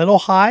be a little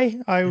high.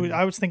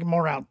 I was thinking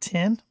more around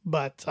 10,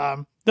 but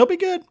they'll be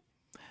good.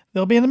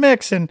 They'll be in the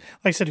mix. And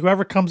like I said,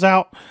 whoever comes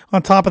out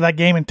on top of that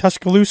game in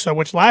Tuscaloosa,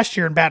 which last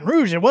year in Baton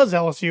Rouge, it was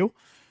LSU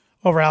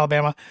over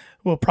Alabama,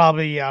 will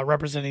probably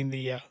representing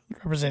the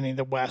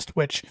West,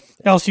 which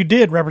LSU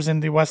did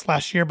represent the West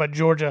last year, but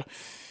Georgia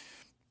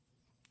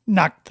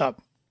knocked the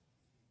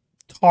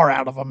tar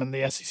out of them in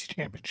the SEC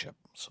championship.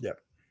 So. Yep.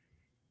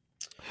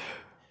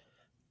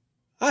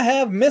 I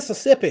have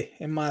Mississippi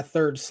in my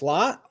third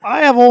slot. I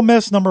have Ole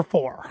Miss number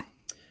 4.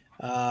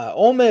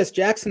 Ole Miss,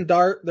 Jackson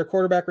Dart, their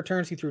quarterback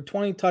returns. He threw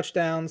 20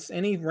 touchdowns,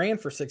 and he ran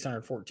for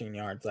 614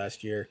 yards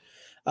last year.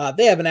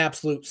 They have an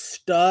absolute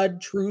stud,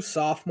 true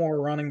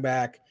sophomore running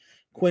back,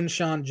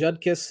 Quinshawn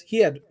Judkis. He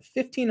had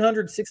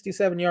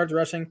 1,567 yards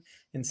rushing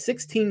and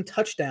 16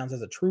 touchdowns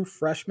as a true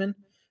freshman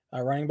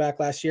running back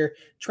last year.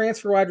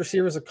 Transfer wide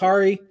receiver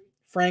Zachary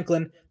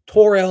Franklin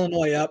tore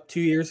Illinois up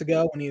 2 years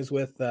ago when he was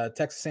with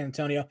Texas San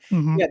Antonio.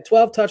 Mm-hmm. He had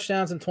 12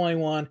 touchdowns in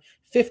 21,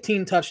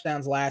 15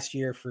 touchdowns last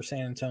year for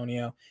San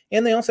Antonio.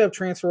 And they also have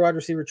transfer wide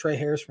receiver Trey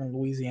Harris from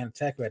Louisiana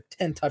Tech, who had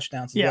 10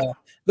 touchdowns as well.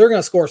 They're going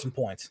to score some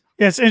points.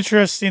 Yeah, it's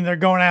interesting. They're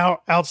going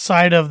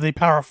outside of the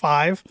Power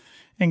 5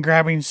 and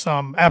grabbing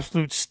some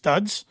absolute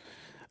studs.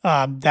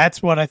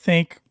 That's what I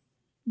think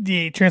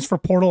the transfer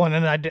portal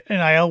and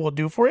NIL will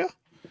do for you.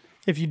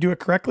 If you do it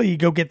correctly, you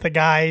go get the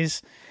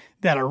guys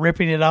that are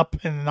ripping it up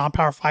in the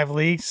non-Power 5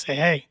 leagues. Say,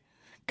 hey,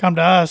 come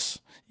to us.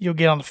 You'll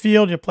get on the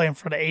field. You'll play in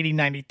front of 80,000,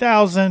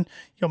 90,000.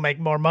 You'll make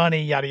more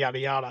money, yada, yada,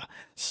 yada.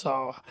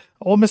 So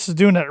Ole Miss is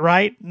doing it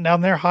right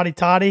down there, hotty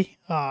toddy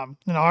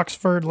in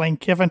Oxford. Lane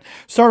Kiffin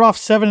started off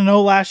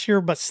 7-0 last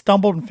year, but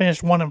stumbled and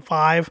finished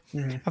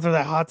 1-5 after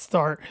that hot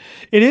start.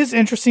 It is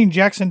interesting.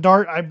 Jackson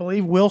Dart, I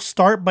believe, will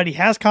start, but he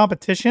has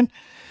competition.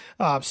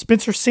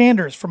 Spencer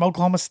Sanders from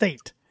Oklahoma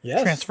State.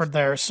 Yes. Transferred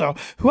there. So,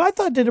 who I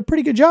thought did a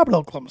pretty good job at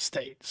Oklahoma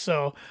State.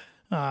 So,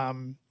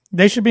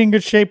 they should be in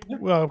good shape,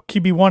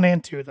 QB 1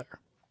 and 2 there.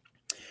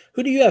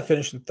 Who do you have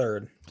finishing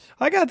third?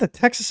 I got the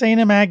Texas A&M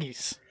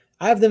Aggies.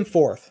 I have them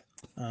 4th.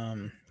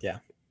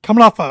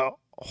 Coming off a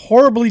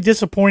horribly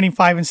disappointing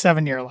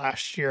 5-7 year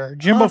last year.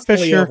 Jimbo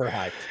Fisher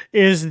overhyped.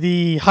 is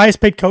the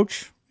highest paid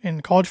coach in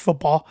college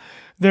football.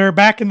 They're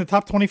back in the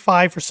top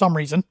 25 for some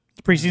reason.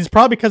 The preseason is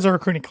probably because of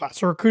recruiting class.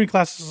 So recruiting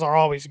classes are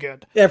always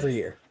good. Every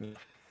year.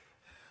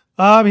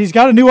 He's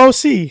got a new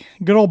OC.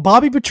 Good old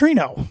Bobby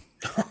Petrino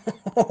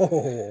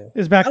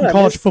is back in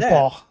college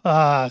football.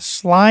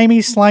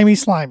 Slimy.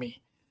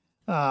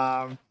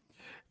 Connor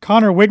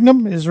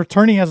Wignum is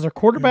returning as their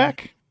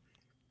quarterback.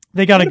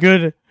 They got a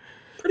good,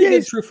 pretty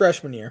good true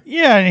freshman year.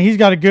 Yeah, and he's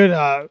got a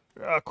good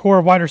core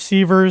of wide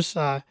receivers.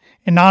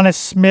 Inanis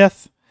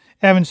Smith,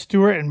 Evan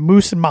Stewart, and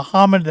Moose and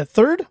Muhammad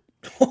III.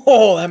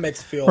 Oh, that makes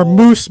me feel Or old.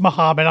 Moose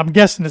Muhammad. I'm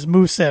guessing it's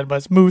Moose said, but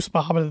it's Moose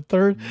Muhammad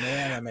III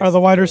are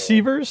the wide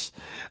receivers.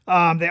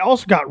 They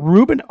also got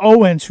Reuben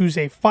Owens, who's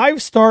a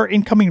 5-star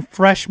incoming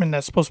freshman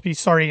that's supposed to be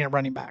starting at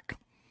running back.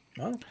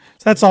 Oh. So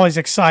that's always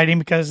exciting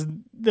because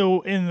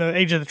in the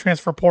age of the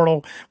transfer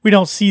portal, we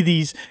don't see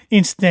these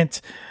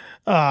instant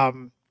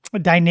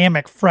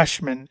dynamic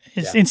freshmen,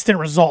 instant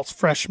results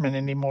freshmen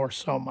anymore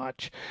so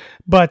much.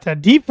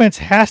 But defense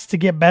has to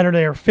get better.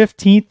 They are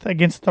 15th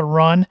against the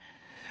run.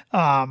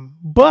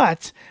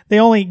 But they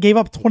only gave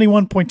up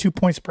 21.2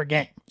 points per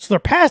game. So their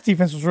pass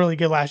defense was really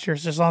good last year.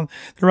 It's just on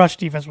the rush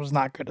defense was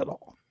not good at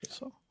all.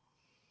 So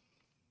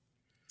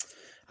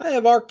I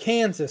have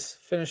Arkansas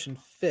finishing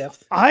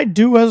 5th. I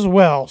do as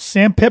well.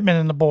 Sam Pittman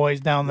and the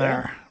boys down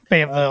there,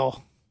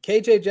 Fayetteville.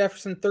 KJ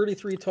Jefferson,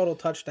 33 total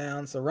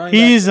touchdowns.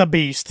 He's a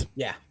beast.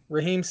 Yeah.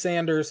 Raheem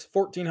Sanders,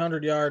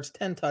 1,400 yards,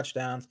 10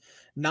 touchdowns.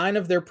 9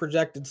 of their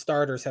projected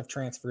starters have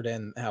transferred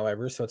in,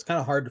 however, so it's kind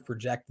of hard to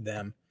project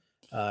them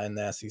in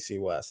the SEC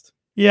West.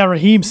 Yeah,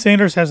 Raheem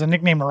Sanders has a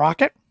nickname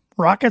Rocket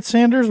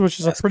Sanders, which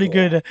is a pretty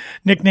good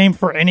nickname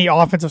for any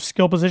offensive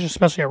skill position,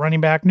 especially at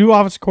running back. New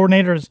offensive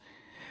coordinator is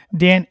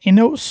Dan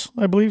Enos,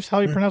 I believe is how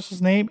you pronounce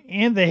his name.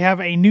 And they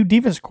have a new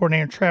defense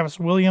coordinator, Travis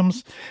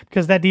Williams,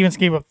 because that defense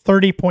gave up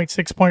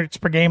 30.6 points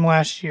per game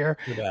last year.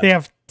 They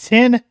have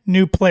 10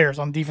 new players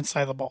on the defense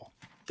side of the ball.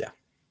 Yeah.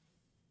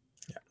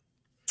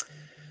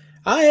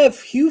 I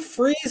have Hugh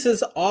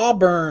Freeze's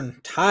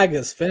Auburn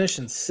Tigers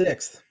finishing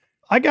 6th.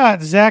 I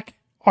got Zach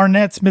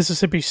Arnett's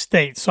Mississippi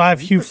State, so I have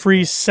Hugh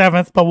Freeze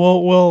 7th, but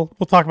we'll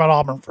talk about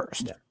Auburn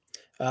first.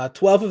 Yeah.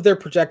 12 of their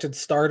projected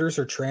starters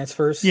are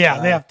transfers.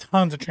 Yeah, they have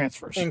tons of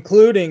transfers,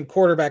 including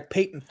quarterback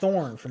Peyton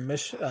Thorne from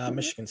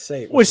Michigan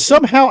State. Which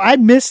somehow I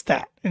missed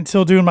that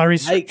until doing my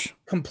research.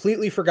 I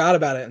completely forgot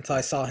about it until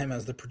I saw him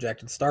as the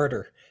projected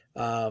starter.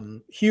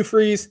 Hugh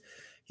Freeze,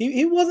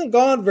 he wasn't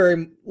gone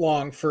very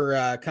long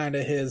for kind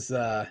of his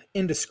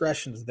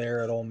indiscretions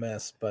there at Ole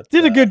Miss, but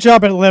did a good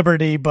job at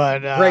Liberty. But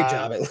great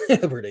job at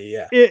Liberty.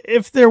 Yeah.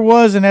 If there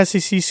was an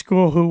SEC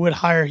school who would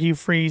hire Hugh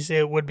Freeze,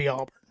 it would be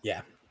Auburn.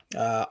 Yeah.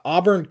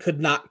 Auburn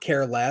could not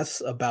care less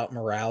about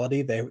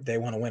morality. They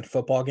want to win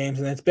football games,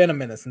 and it's been a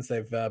minute since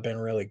they've been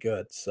really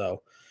good.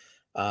 So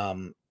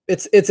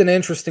it's an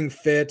interesting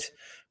fit.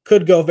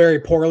 Could go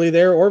very poorly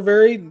there or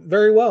very,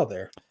 very well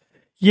there.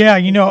 Yeah,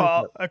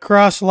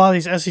 across a lot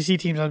of these SEC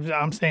teams,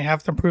 I'm saying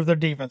have to improve their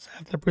defense.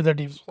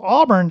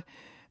 Auburn,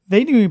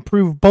 they need to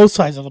improve both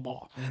sides of the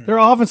ball. Their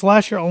offense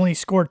last year only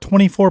scored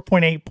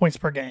 24.8 points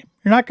per game.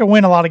 You're not going to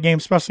win a lot of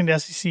games, especially in the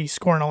SEC,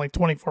 scoring only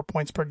 24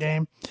 points per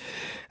game.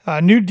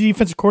 New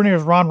defensive coordinator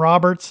is Ron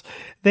Roberts.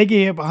 They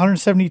gave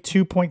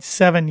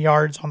 172.7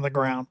 yards on the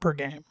ground per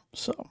game.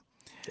 So,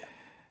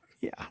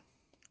 yeah.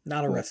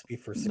 Not a recipe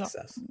for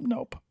success.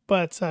 Nope.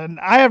 But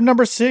I have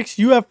number 6.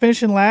 You have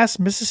finishing last,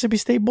 Mississippi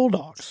State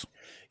Bulldogs.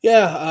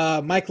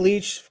 Yeah, Mike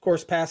Leach, of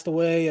course, passed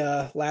away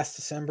last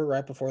December,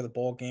 right before the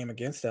bowl game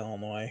against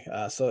Illinois.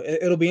 So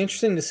it'll be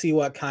interesting to see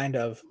what kind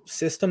of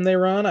system they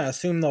run. I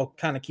assume they'll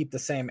kind of keep the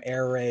same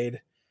air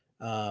raid,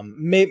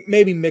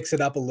 maybe mix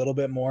it up a little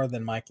bit more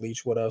than Mike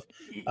Leach would have.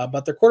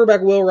 But their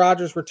quarterback, Will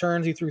Rogers,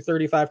 returns. He threw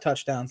 35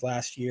 touchdowns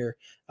last year.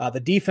 The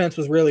defense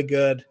was really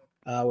good,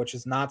 which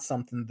is not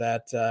something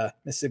that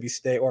Mississippi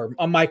State or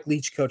a Mike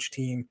Leach coach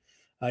team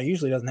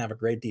usually doesn't have a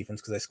great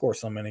defense because they score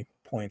so many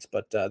points,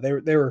 but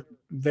they were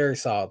very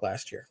solid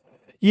last year.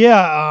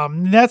 Yeah,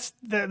 that's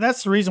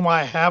the reason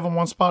why I have them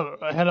one spot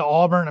ahead of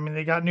Auburn. I mean,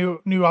 they got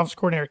new offensive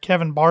coordinator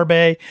Kevin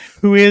Barbay,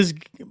 who is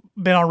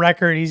been on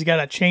record. He's got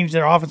to change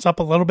their offense up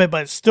a little bit,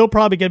 but it's still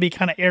probably going to be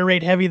kind of air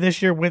raid heavy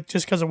this year with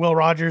just because of Will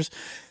Rogers.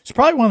 He's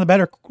probably one of the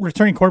better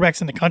returning quarterbacks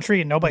in the country,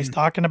 and nobody's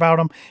talking about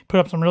him. Put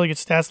up some really good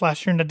stats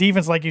last year, and the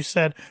defense, like you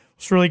said,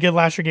 was really good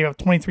last year. Gave up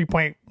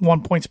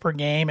 23.1 points per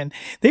game, and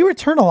they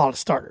return a lot of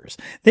starters.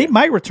 They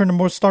might return to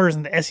more starters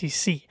in the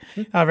SEC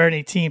out of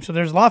any team. So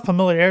there's a lot of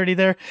familiarity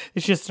there.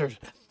 It's just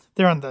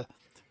they're in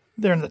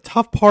the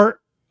tough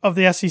part of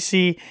the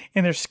SEC,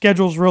 and their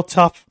schedule's real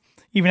tough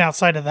even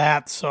outside of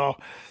that. So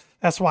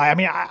that's why. I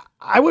mean,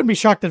 I wouldn't be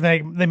shocked if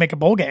they make a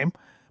bowl game,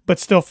 but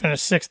still finish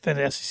 6th in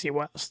the SEC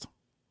West.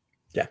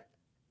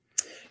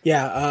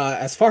 Yeah.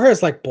 As far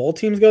as like bowl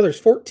teams go, there's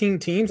 14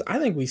 teams. I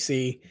think we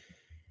see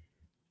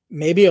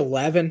maybe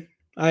 11.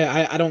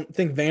 I don't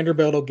think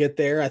Vanderbilt will get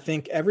there. I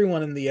think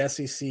everyone in the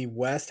SEC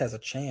West has a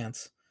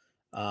chance.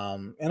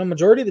 And a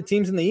majority of the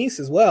teams in the East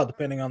as well,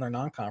 depending on their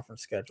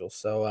non-conference schedule.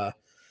 So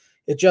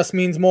it just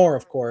means more,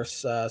 of course.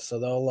 So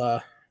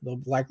they'll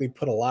likely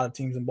put a lot of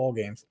teams in bowl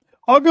games.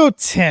 I'll go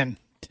 10.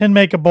 10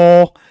 make a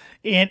bowl.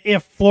 And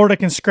if Florida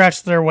can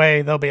scratch their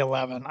way, they'll be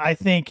 11. I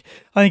think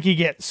you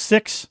get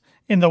 6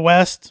 in the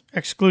West,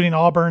 excluding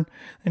Auburn,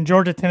 and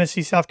Georgia,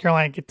 Tennessee, South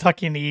Carolina,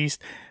 Kentucky in the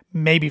East,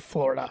 maybe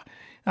Florida.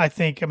 I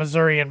think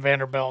Missouri and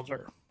Vanderbilt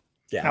are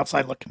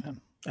outside looking in.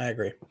 I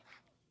agree.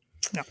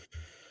 Yeah.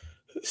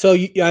 So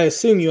I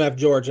assume you have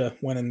Georgia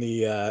winning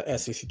the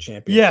SEC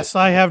championship. Yes,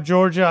 I have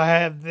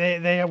Georgia.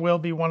 They will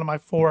be one of my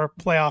 4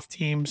 playoff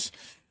teams.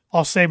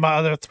 I'll save my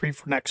other 3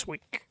 for next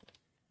week.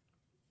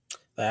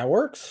 That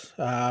works.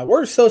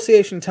 Word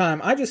association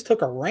time. I just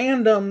took a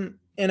random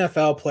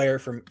NFL player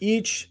from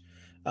each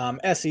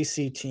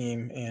SEC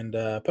team and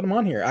put them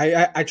on here.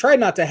 I tried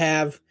not to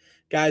have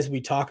guys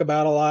we talk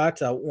about a lot.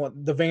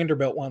 The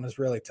Vanderbilt one was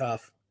really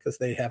tough because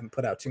they haven't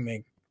put out too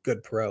many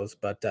good pros.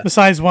 But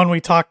besides one we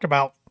talked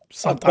about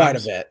sometimes. Quite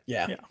a bit,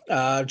 yeah.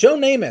 Joe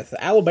Namath,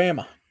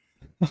 Alabama.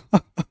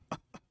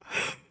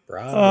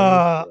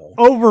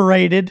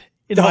 Overrated,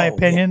 in my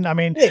opinion. I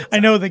mean, I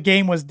know the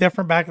game was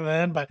different back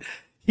then, but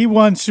he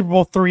won Super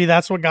Bowl III.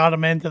 That's what got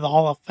him into the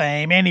Hall of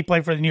Fame. And he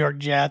played for the New York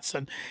Jets.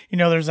 And,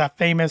 there's that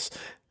famous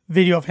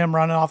video of him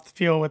running off the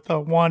field with the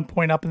 1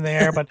 point up in the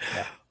air. But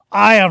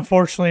I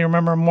unfortunately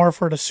remember more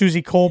for the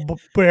Susie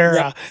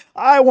Colbert.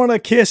 I want to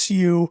kiss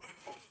you.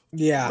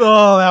 Yeah.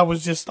 Oh, that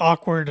was just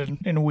awkward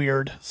and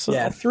weird. So.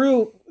 Yeah,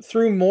 threw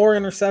more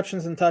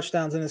interceptions and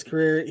touchdowns in his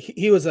career.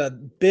 He was a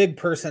big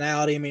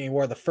personality. I mean, he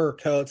wore the fur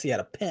coats. He had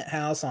a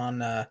penthouse on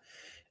the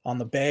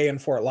bay in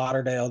Fort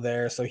Lauderdale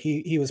there. So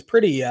he was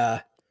pretty.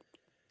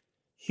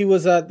 He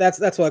was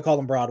that's why I called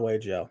him Broadway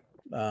Joe.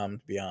 To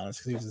be honest,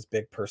 because he was this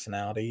big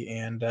personality,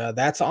 and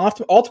that's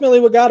ultimately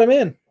what got him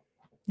in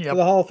to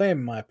the Hall of Fame,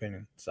 in my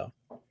opinion. So,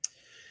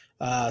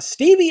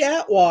 Stevie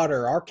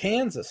Atwater,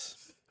 Arkansas.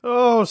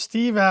 Oh,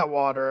 Steve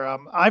Atwater.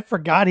 I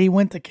forgot he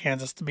went to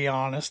Kansas, to be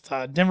honest.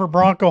 Denver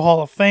Bronco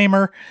Hall of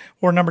Famer,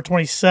 or number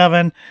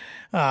 27.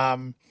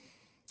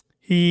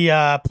 He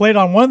played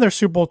on one of their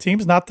Super Bowl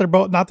teams, not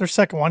their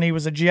second one. He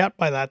was a Jet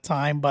by that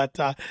time, but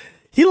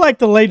he liked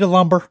to lay to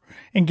lumber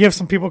and give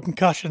some people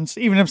concussions,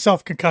 even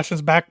himself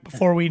concussions back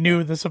before we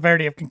knew the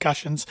severity of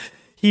concussions.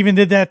 He even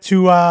did that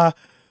to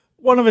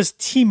one of his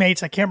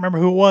teammates, I can't remember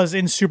who it was,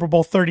 in Super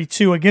Bowl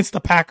 32 against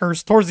the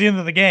Packers towards the end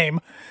of the game.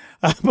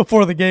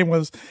 Before the game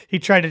he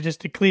tried to just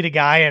deplete a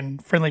guy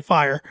and friendly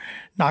fire,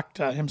 knocked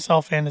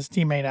himself and his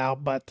teammate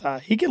out. But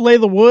he could lay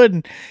the wood,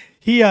 and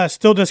he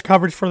still does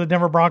coverage for the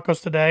Denver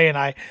Broncos today. And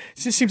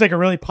he just seems like a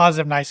really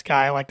positive, nice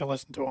guy. I like to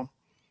listen to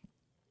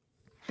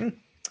him.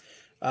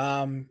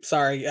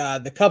 Sorry,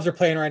 the Cubs are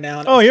playing right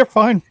now. Oh, you're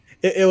fine.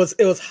 It was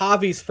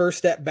Javi's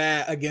first at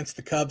bat against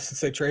the Cubs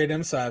since they traded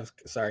him. So I was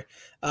sorry.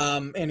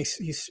 And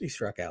he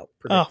struck out.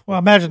 Oh, well,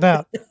 imagine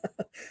that.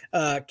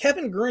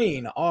 Kevin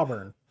Green,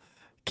 Auburn.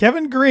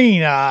 Kevin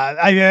Green,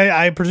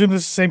 I presume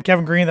this is the same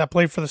Kevin Green that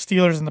played for the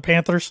Steelers and the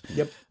Panthers.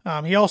 Yep.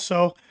 He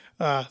also,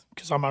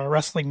 because I'm a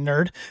wrestling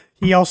nerd,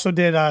 he also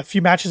did a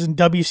few matches in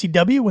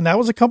WCW when that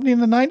was a company in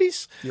the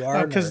 90s. You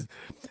are because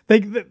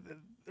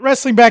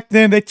wrestling back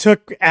then, they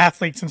took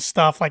athletes and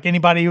stuff, like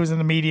anybody who was in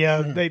the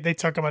media, they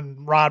took them,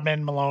 and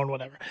Rodman, Malone,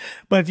 whatever.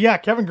 But yeah,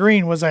 Kevin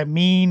Green was a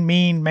mean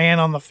man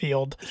on the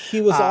field. He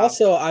was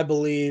also, I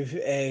believe,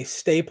 a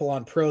staple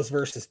on Pros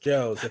versus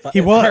Joes, if I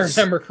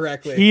remember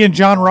correctly. He and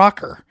John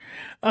Rocker.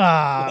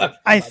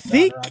 I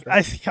think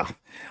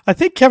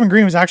Kevin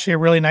Green was actually a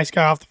really nice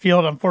guy off the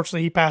field.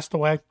 Unfortunately, he passed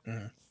away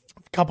a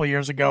couple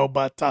years ago.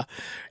 But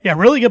yeah,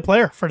 really good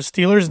player for the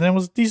Steelers, and then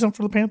was decent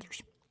for the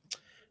Panthers.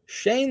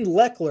 Shane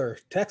Lechler,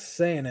 Texas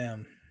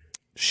A&M.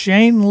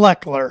 Shane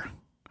Lechler.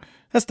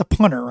 That's the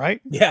punter,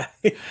 right? Yeah.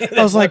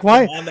 I was like,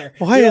 why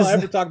is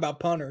ever talk about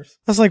punters?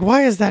 I was like,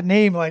 why is that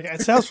name? Like,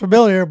 it sounds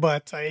familiar,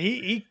 but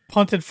he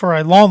punted for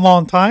a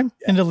long time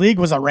in the league,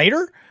 was a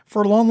Raider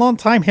for a long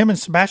time. Him and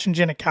Sebastian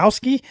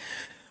Janikowski.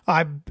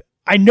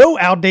 I know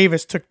Al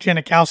Davis took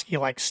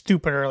Janikowski like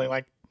stupid early.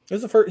 Like, he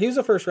was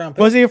a first round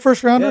pick. Was he a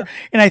first rounder? Yeah.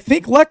 And I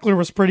think Lechler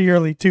was pretty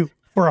early too.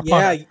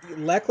 Yeah,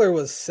 Lechler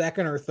was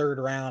second or third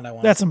round.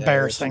 That's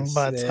embarrassing,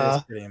 but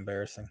it's pretty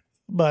embarrassing.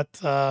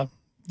 But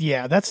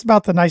yeah, that's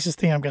about the nicest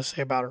thing I'm going to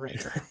say about a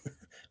Raider.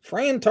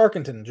 Fran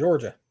Tarkenton,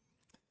 Georgia.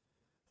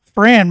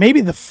 Fran, maybe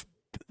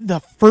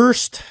the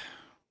first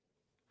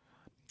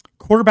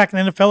quarterback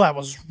in the NFL that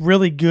was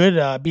really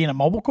good being a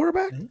mobile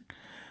quarterback.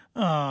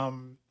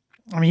 Mm-hmm.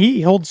 I mean,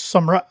 he holds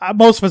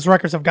most of his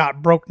records have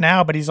got broke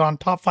now, but he's on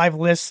top 5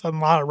 lists in a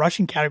lot of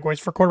rushing categories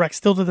for quarterbacks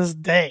still to this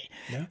day.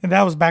 Yeah. And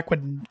that was back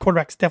when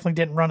quarterbacks definitely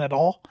didn't run at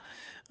all.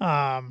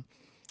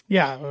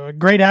 Yeah, a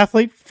great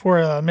athlete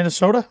for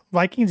Minnesota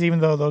Vikings, even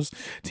though those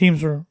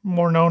teams were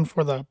more known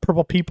for the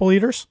purple people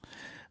eaters.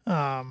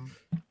 But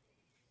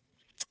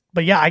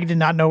yeah, I did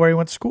not know where he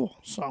went to school.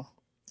 So,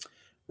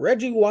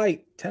 Reggie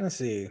White,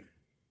 Tennessee.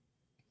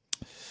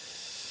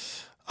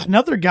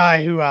 Another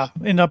guy who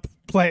ended up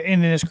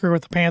in his career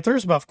with the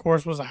Panthers, but of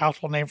course was a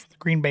household name for the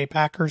Green Bay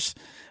Packers.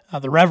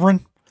 The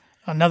Reverend,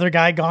 another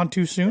guy gone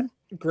too soon.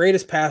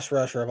 Greatest pass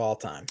rusher of all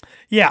time.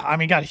 Yeah, I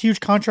mean, got a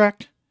huge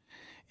contract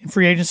in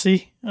free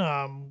agency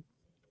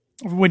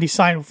when he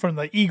signed from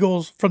the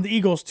Eagles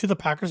to the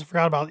Packers. I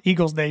forgot about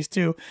Eagles days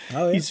too.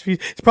 Oh, yeah. He's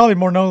probably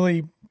more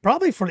notably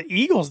for the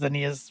Eagles than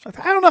he is. I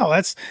don't know.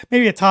 That's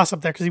maybe a toss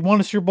up there because he won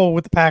a Super Bowl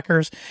with the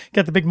Packers,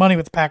 got the big money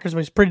with the Packers,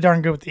 but he's pretty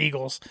darn good with the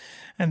Eagles.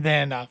 And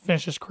then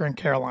finished his career in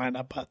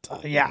Carolina. But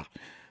yeah,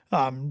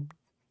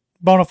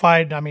 bona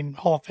fide, I mean,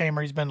 Hall of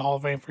Famer. He's been in the Hall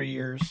of Fame for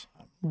years.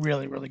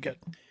 Really, really good.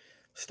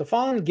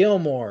 Stephon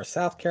Gilmore,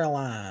 South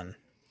Carolina.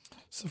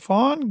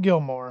 Stephon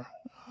Gilmore.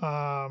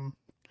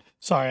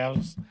 Sorry, I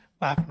was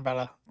laughing about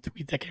a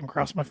tweet that came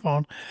across my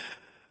phone.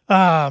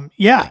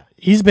 Yeah,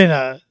 he's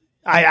been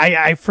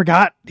I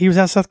forgot he was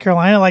at South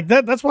Carolina. Like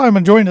that's why I'm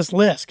enjoying this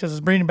list because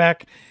it's bringing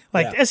back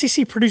the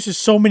SEC produces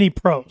so many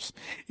pros.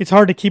 It's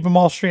hard to keep them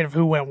all straight of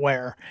who went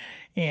where.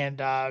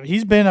 And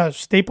he's been a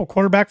staple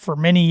quarterback for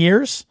many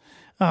years.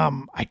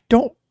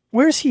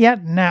 Where's he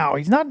at now?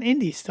 He's not in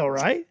Indy still,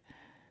 right?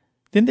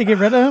 Didn't they get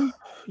rid of him?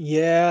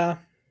 Yeah.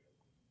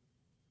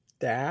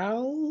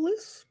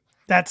 Dallas?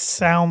 That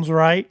sounds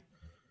right.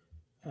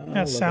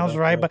 That sounds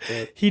right, but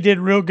he did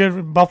real good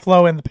with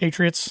Buffalo and the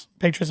Patriots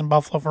and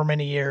Buffalo for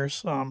many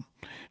years.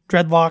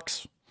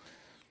 Dreadlocks.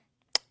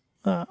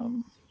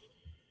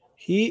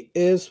 He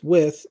is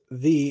with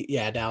the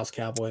Dallas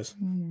Cowboys.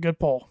 Good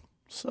pull.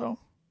 So,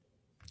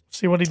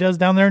 see what he does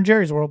down there in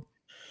Jerry's world.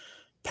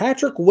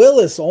 Patrick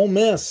Willis, Ole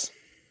Miss.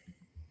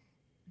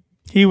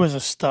 He was a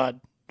stud.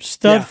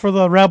 Stud for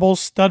the Rebels,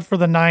 stud for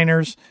the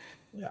Niners.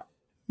 Yeah.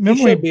 He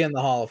should be in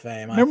the Hall of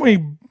Fame.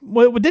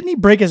 Didn't he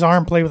break his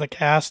arm play with a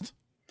cast?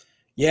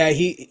 Yeah,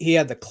 he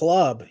had the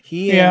club.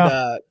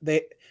 And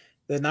the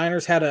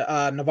Niners had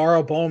a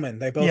Navarro Bowman.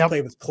 They both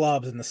played with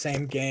clubs in the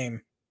same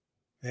game.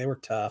 They were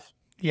tough.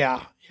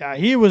 Yeah.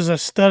 He was a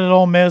stud at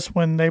Ole Miss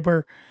when they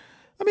were.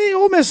 I mean,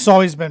 Ole Miss has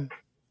always been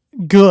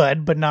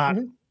good, but not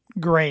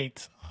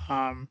great.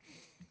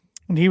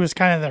 And he was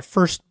kind of their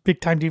first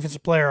big-time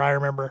defensive player I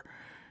remember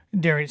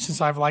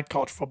since I've liked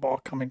college football,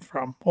 coming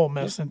from Ole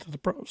Miss into the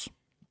pros.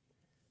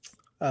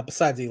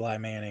 Besides Eli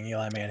Manning.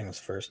 Eli Manning was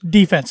first.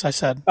 Defense, I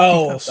said.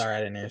 Oh, defense. Sorry, I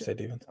didn't hear you say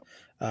defense.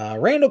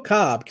 Randall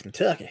Cobb,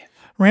 Kentucky.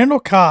 Randall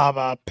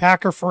Cobb,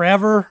 Packer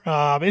forever.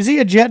 Is he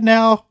a Jet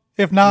now?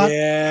 If not,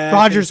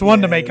 Rodgers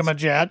wanted to make him a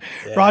Jet.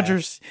 Yeah.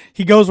 Rodgers,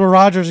 he goes where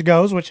Rodgers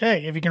goes, which,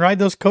 hey, if you can ride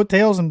those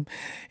coattails and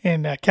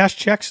cash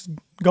checks,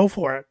 go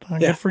for it.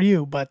 Good for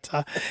you. But,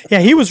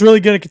 he was really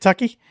good at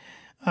Kentucky.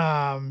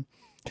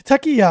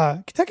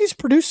 Kentucky's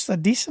produced a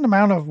decent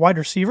amount of wide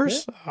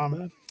receivers.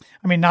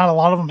 I mean, not a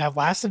lot of them have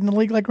lasted in the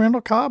league like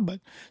Randall Cobb, but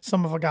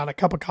some of them got a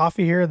cup of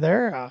coffee here or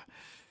there.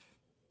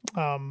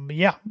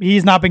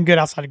 He's not been good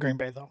outside of Green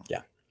Bay, though.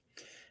 Yeah.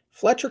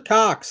 Fletcher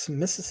Cox,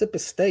 Mississippi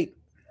State.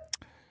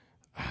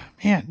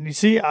 Man, you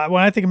see,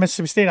 when I think of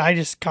Mississippi State, I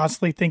just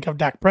constantly think of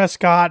Dak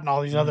Prescott and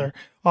all these other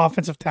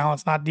offensive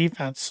talents, not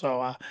defense.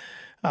 So,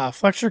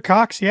 Fletcher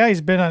Cox,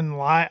 he's been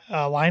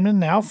a lineman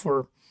now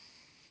for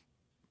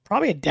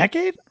probably a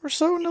decade or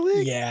so in the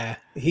league. Yeah,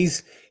 he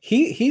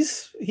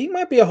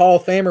might be a Hall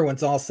of Famer when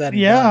it's all said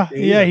and done.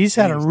 He's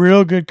had a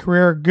real good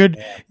career,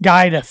 good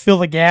guy to fill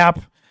the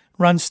gap,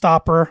 run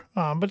stopper,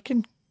 but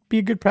can be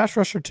a good pass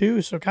rusher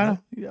too. So kind of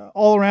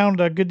all around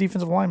a good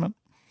defensive lineman.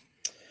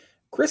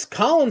 Chris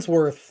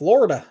Collinsworth,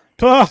 Florida.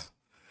 The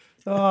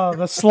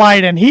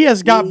slide, and he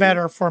has got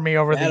better for me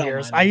over the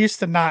years. I used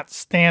to not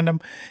stand him.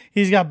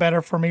 He's got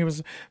better for me. He was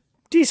a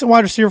decent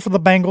wide receiver for the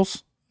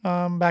Bengals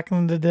back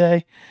in the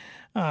day.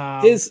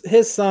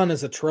 His son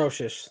is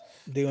atrocious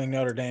doing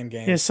Notre Dame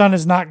games. His son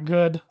is not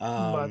good.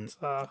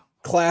 But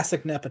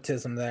classic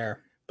nepotism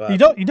there. But you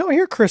don't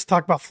hear Chris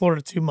talk about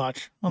Florida too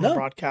much on the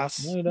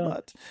broadcasts. No, you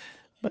don't.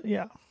 But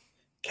yeah.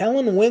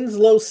 Kellen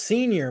Winslow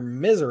Sr.,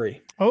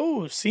 Missouri.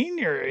 Oh,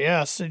 senior,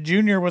 yes.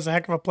 Junior was a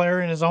heck of a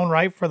player in his own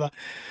right for the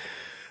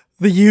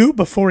U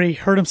before he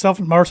hurt himself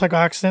in a motorcycle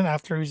accident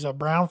after he was a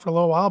Brown for a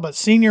little while. But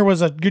senior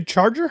was a good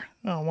Charger,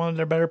 one of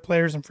their better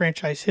players in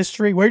franchise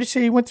history. Where did you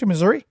say he went to?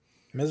 Missouri?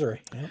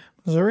 Missouri, yeah.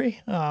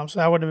 Missouri. So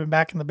that would have been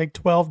back in the Big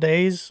 12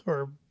 days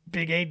or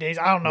Big 8 days.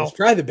 I don't know. Let's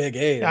try the Big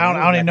 8. I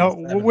don't even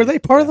know. Were they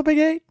part of the Big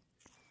 8?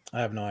 I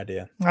have no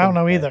idea. I don't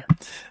know either.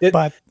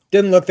 But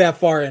didn't look that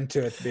far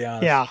into it, to be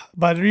honest. Yeah,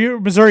 but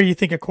Missouri, you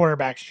think of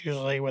quarterbacks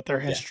usually with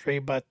their history.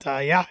 But,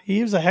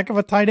 he was a heck of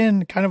a tight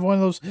end, kind of one of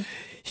those.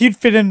 He'd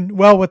fit in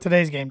well with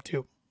today's game,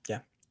 too. Yeah.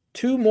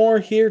 Two more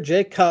here.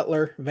 Jay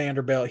Cutler,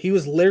 Vanderbilt. He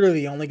was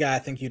literally the only guy I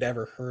think you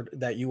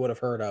would have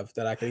heard of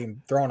that I could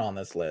even thrown on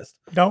this list.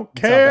 Don't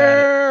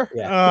care.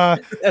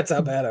 That's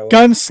how bad it was.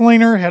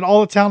 Gunslinger, had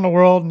all the talent in the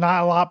world,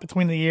 not a lot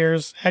between the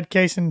years. Head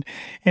case in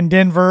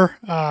Denver.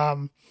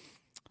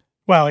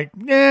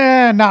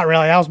 Not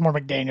really. I was more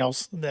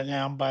McDaniels than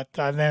him. But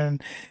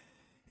then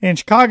in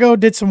Chicago,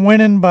 did some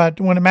winning.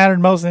 But when it mattered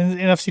most in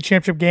the NFC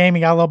Championship game,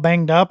 he got a little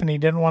banged up and he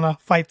didn't want to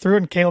fight through it.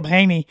 And Caleb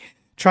Haney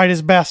tried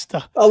his best.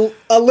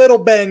 A little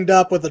banged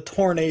up with a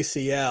torn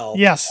ACL.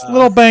 Yes, a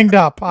little banged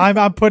up.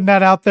 I'm putting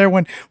that out there.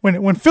 When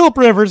Phillip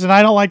Rivers, and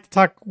I don't like to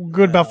talk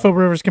good about Phillip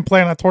Rivers, can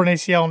play on a torn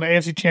ACL in the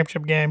AFC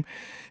Championship game,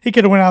 he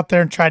could have went out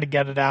there and tried to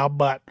get it out.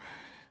 But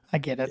I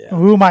get it. Yeah.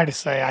 Who am I to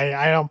say?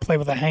 I don't play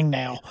with a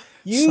hangnail.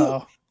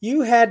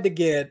 You had to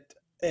get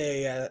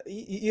a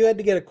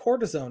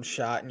cortisone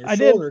shot in your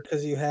shoulder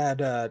because you had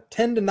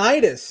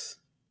tendonitis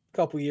a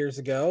couple years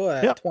ago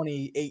at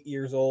 28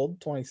 years old,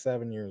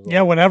 27 years old.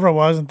 Yeah, whatever it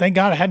was. And thank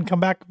God I hadn't come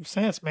back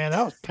since, man.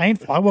 That was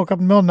painful. I woke up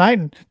in the middle of the night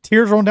and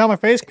tears rolling down my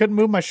face. Couldn't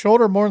move my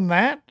shoulder more than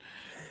that.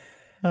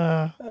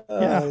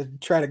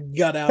 Try to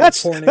gut out.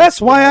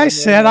 That's why I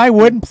said I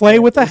wouldn't play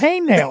with a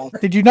hangnail.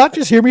 Did you not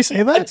just hear me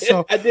say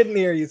that? I didn't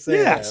hear you say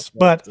that. Yes,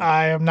 but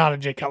I am not a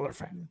Jay Cutler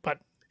fan. But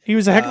he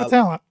was a heck of a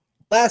talent.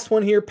 Last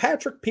one here,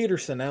 Patrick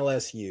Peterson,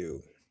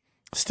 LSU.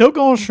 Still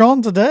going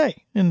strong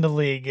today in the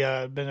league.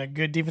 Been a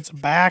good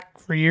defensive back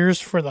for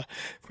years for the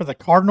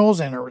Cardinals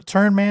and a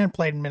return man.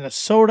 Played in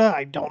Minnesota.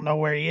 I don't know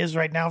where he is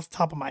right now off the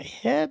top of my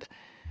head.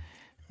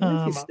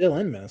 He's still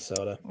in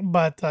Minnesota.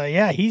 But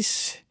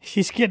he's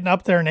getting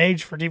up there in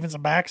age for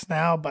defensive backs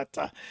now. But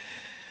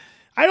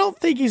I don't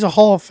think he's a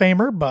Hall of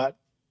Famer, but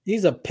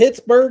he's a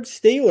Pittsburgh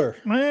Steeler.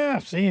 Yeah,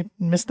 see,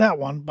 missed that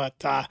one. But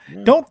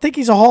don't think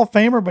he's a Hall of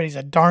Famer, but he's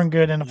a darn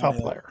good NFL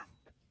player.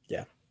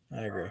 Yeah,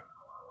 I agree.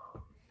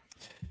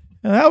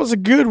 And that was a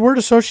good word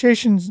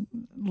association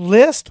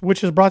list,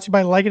 which is brought to you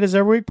by Like It Is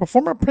Every Week.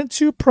 Performer Print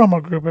 2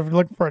 Promo Group. If you're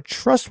looking for a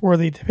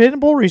trustworthy,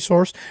 dependable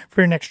resource for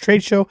your next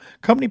trade show,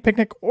 company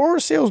picnic, or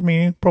sales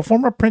meeting,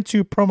 Performer Print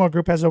 2 Promo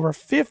Group has over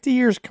 50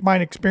 years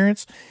combined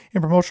experience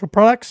in promotional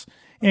products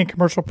and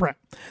commercial print.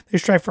 They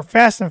strive for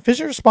fast and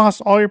efficient response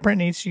to all your print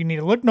needs, so you need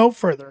to look no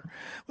further.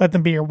 Let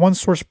them be your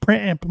one-source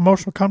print and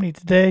promotional company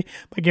today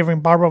by giving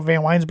Barbara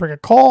Van Weinsberg a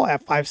call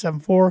at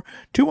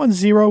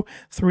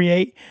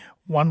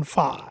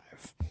 574-210-3815.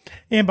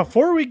 And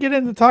before we get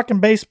into talking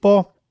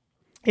baseball,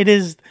 it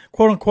is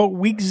quote-unquote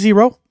week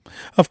 0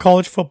 of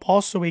college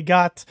football, so we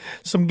got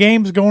some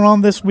games going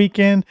on this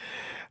weekend.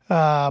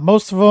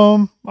 Most of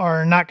them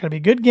are not going to be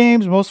good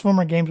games. Most of them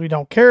are games we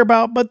don't care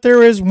about, but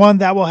there is one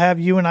that will have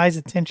you and I's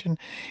attention,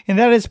 and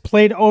that is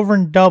played over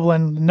in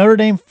Dublin. The Notre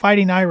Dame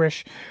Fighting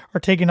Irish are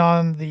taking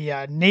on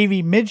the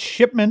Navy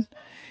Midshipmen,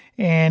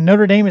 and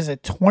Notre Dame is a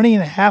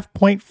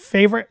 20.5-point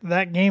favorite.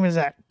 That game is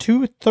at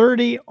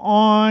 2:30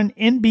 on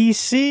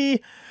NBC.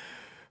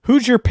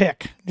 Who's your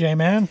pick,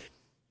 J-Man?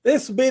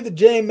 This will be the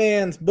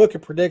J-Man's book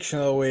of prediction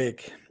of the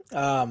week.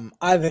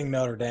 I think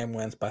Notre Dame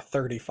wins by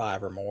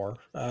 35 or more.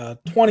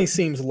 20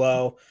 seems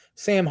low.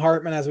 Sam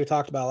Hartman, as we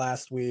talked about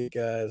last week,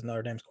 is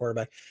Notre Dame's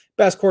quarterback.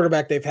 Best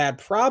quarterback they've had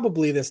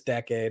probably this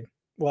decade.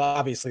 Well,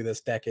 obviously this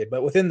decade,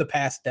 but within the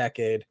past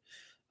decade,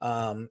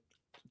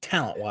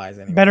 talent-wise.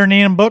 Anyway. Better than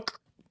Ian Book?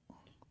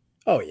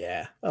 Oh,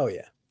 yeah.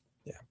 Yeah.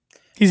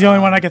 He's the only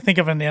one I can think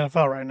of in the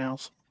NFL right now.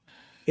 So.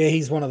 Yeah,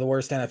 he's one of the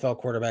worst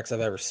NFL quarterbacks I've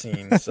ever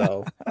seen.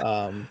 So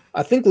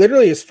I think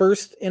literally his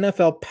first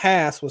NFL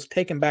pass was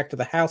taken back to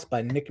the house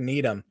by Nick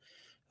Needham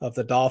of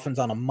the Dolphins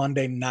on a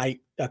Monday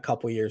night a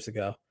couple years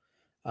ago.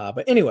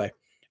 But anyway,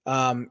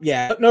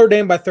 Notre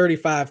Dame by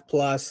 35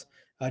 plus.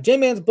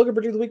 J-Man's Book of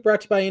Prediction of the Week brought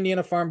to you by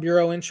Indiana Farm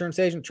Bureau Insurance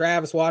Agent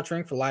Travis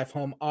Watchering for life,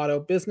 home, auto,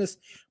 business,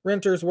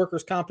 renters,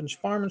 workers' comp, and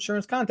farm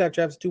insurance. Contact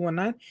Travis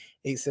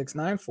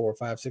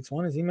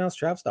 219-869-4561. His email is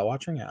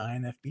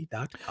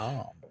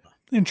travis.watchering@infb.com.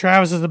 And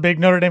Travis is a big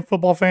Notre Dame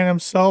football fan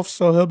himself,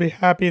 so he'll be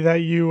happy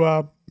that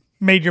you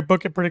made your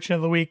book of prediction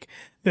of the week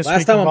this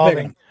week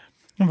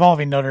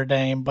involving Notre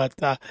Dame. But,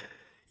 I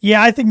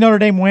think Notre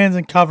Dame wins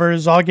and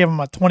covers. I'll give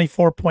them a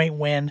 24-point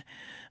win.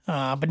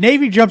 But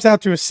Navy jumps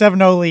out to a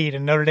 7-0 lead,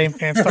 and Notre Dame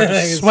fans start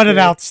to sweat it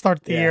out to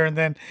start the year, and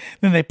then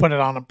they put it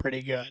on them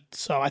pretty good.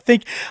 So I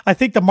think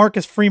the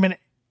Marcus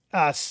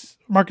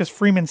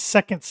Freeman's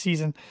second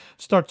season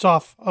starts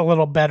off a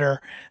little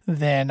better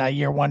than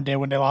year one did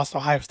when they lost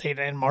Ohio State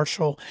and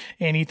Marshall,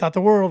 and he thought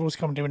the world was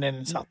coming to an end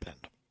in South Bend.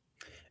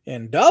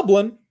 In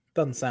Dublin,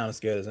 doesn't sound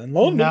as good as in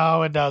London.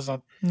 No, it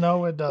doesn't.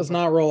 Does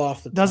not roll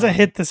off the tongue. Doesn't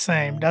hit the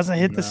same.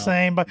 The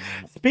same. But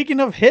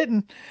speaking of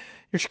hitting,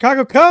 your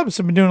Chicago Cubs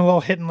have been doing a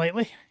little hitting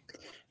lately.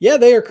 Yeah,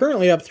 they are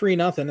currently up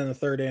 3-0 in the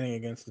third inning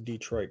against the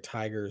Detroit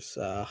Tigers.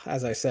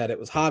 As I said, it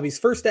was Javi's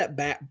first at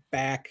bat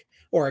back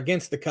or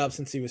against the Cubs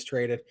since he was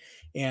traded.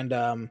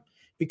 And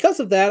because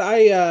of that,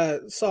 I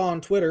saw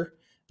on Twitter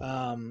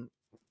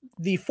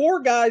the 4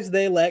 guys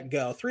they let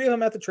go, 3 of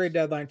them at the trade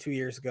deadline 2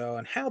 years ago,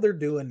 and how they're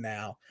doing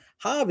now.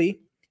 Javi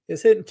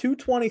is hitting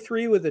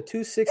 .223 with a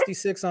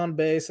 .266 on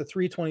base, a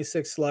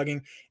 .326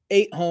 slugging,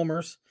 8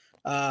 homers.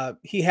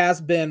 He has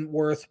been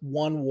worth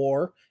 1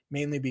 WAR,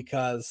 mainly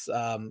because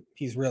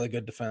he's really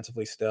good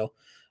defensively still.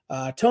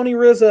 Tony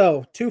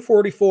Rizzo,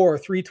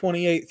 .244,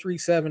 .328,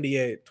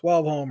 .378,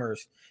 12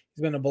 homers.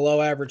 He's been a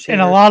below average hitter.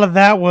 And a lot of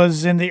that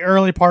was in the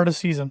early part of the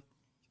season.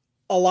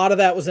 A lot of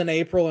that was in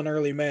April and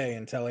early May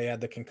until he had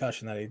the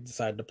concussion that he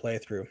decided to play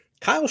through.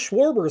 Kyle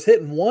Schwarber is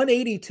hitting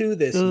 182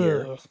 this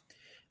year.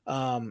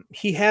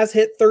 He has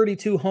hit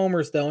 32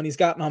 homers, though, and he's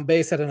gotten on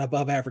base at an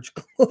above average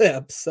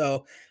clip.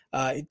 So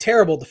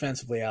terrible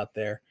defensively out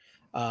there.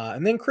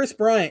 And then Chris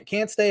Bryant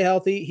can't stay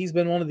healthy. He's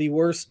been one of the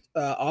worst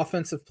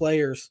offensive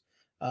players.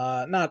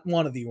 Not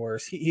one of the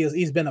worst.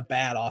 He's been a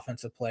bad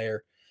offensive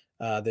player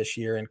this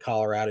year in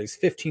Colorado. He's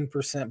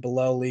 15%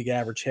 below league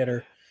average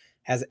hitter.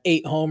 Has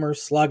 8 homers,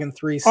 slugging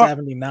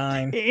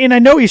 .379. And I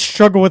know he's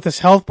struggled with his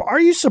health, but are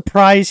you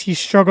surprised he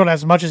struggled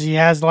as much as he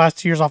has the last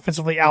 2 years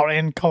offensively out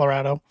in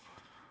Colorado?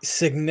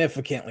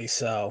 Significantly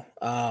so.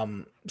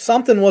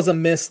 Something was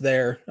amiss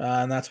there,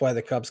 and that's why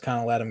the Cubs kind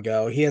of let him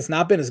go. He has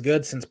not been as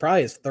good since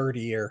probably his third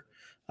year.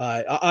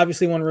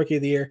 Obviously won Rookie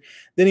of the Year.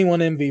 Then he won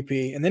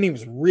MVP, and then he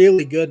was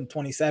really good in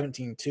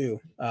 2017 too,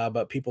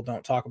 but people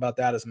don't talk about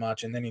that as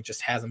much, and then he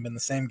just hasn't been the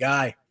same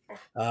guy.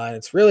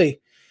 It's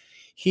really –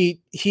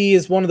 He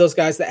is one of those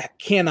guys that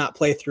cannot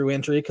play through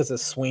injury because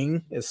his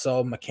swing is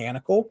so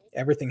mechanical.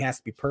 Everything has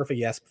to be perfect.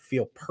 He has to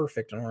feel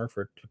perfect in order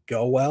for it to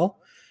go well.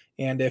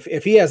 And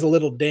if he has a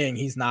little ding,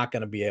 he's not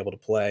going to be able to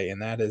play.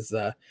 And that is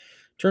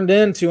turned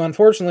into,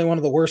 unfortunately, one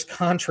of the worst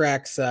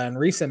contracts in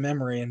recent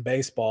memory in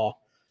baseball.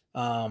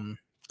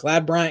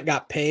 Glad Bryant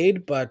got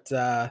paid, but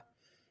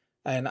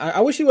and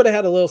I wish he would have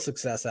had a little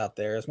success out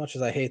there, as much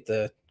as I hate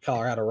the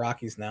Colorado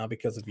Rockies now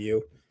because of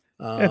you.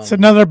 It's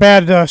another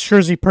bad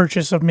Scherzer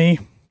purchase of me.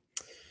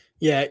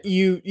 Yeah,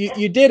 you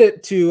did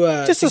it to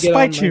just to get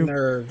spite on my you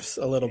nerves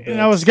a little bit.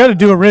 And I was going to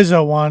do a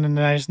Rizzo one, and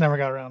then I just never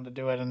got around to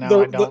do it, and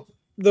now I don't.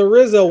 The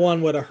Rizzo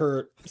one would have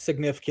hurt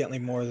significantly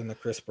more than the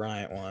Chris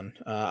Bryant one.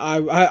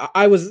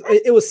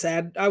 It was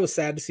sad. I was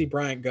sad to see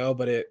Bryant go,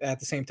 but at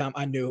the same time,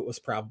 I knew it was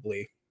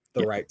probably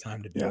the right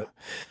time to do it.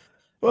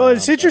 Well,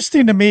 it's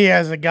interesting to me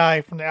as a guy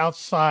from the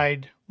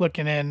outside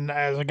looking in,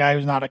 as a guy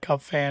who's not a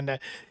Cub fan,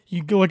 that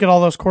you look at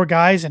all those core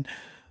guys, and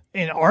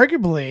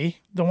arguably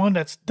the one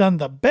that's done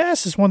the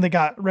best is one they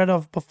got rid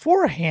of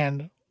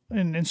beforehand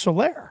in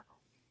Soler.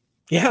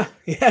 Yeah,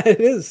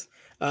 it is.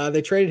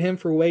 They traded him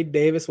for Wade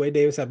Davis. Wade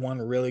Davis had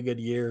one really good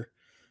year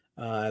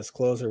as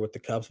closer with the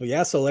Cubs. But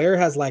yeah, Soler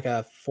has like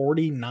a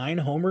 49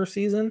 homer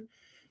season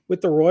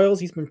with the Royals.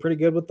 He's been pretty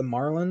good with the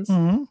Marlins.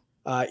 Mm-hmm.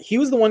 He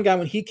was the one guy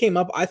when he came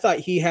up. I thought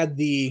he had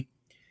the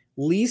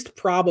least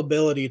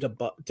probability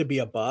to be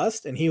a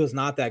bust, and he was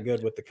not that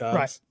good with the Cubs.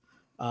 Right.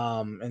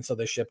 And so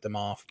they shipped him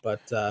off.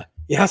 But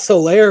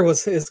Soler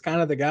is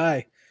kind of the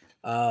guy.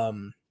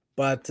 And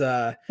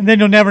then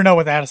you'll never know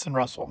with Addison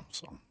Russell.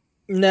 So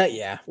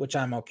which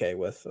I'm okay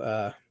with.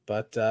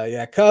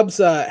 Cubs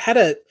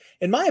had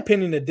in my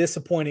opinion, a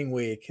disappointing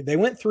week. They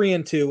went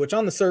 3-2, which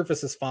on the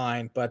surface is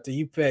fine, but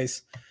you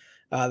face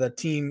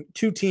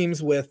two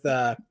teams with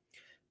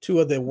two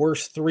of the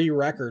worst 3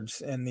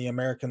 records in the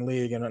American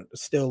League and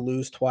still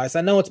lose twice.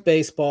 I know it's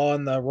baseball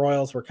and the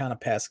Royals were kind of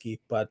pesky,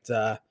 but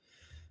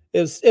it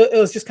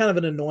was just kind of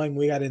an annoying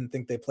week. I didn't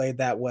think they played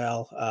that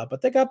well,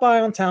 but they got by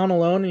on town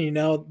alone,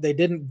 and they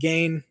didn't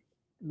gain.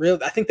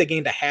 I think they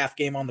gained a half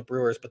game on the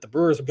Brewers, but the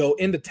Brewers would go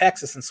into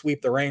Texas and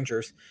sweep the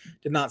Rangers.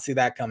 Did not see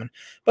that coming.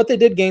 But they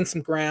did gain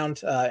some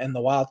ground in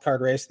the wild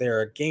card race.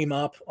 They're a game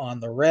up on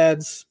the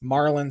Reds,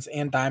 Marlins,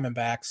 and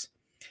Diamondbacks.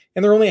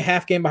 And they're only a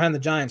half game behind the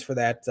Giants for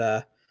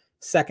that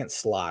second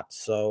slot.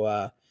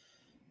 So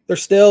they're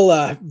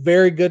still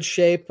very good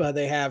shape.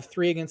 They have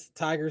 3 against the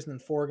Tigers and then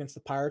 4 against the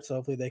Pirates. So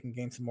hopefully they can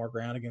gain some more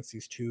ground against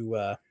these two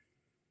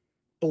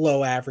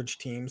below average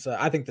teams.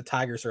 I think the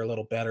Tigers are a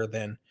little better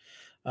than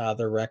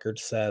their record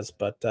says,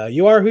 but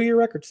you are who your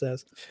record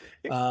says.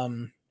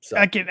 So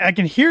I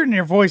can hear it in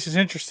your voice is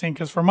interesting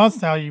because for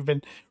months now you've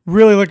been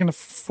really looking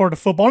forward to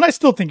football, and I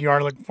still think you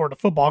are looking forward to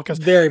football because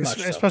very much,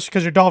 especially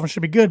because your Dolphins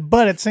should be good.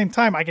 But at the same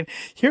time, I can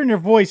hear in your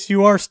voice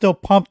you are still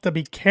pumped to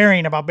be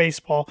caring about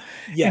baseball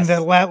in the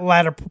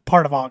latter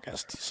part of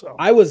August. So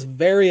I was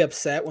very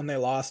upset when they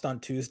lost on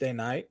Tuesday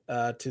night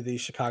to the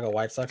Chicago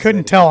White Sox.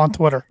 Couldn't tell on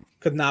Twitter.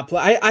 Could not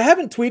play. I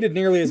haven't tweeted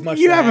nearly as much.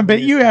 You haven't been.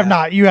 You have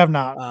not.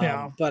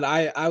 Yeah. But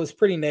I was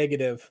pretty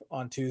negative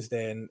on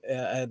Tuesday,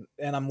 and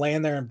I'm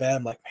laying there in bed.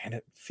 I'm like, man,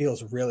 it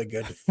feels really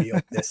good to feel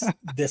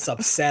this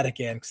upset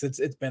again because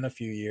it's been a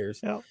few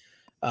years. Yeah.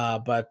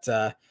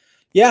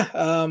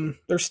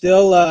 They're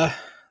still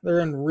they're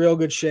in real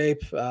good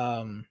shape,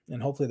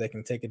 and hopefully they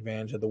can take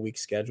advantage of the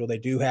week's schedule. They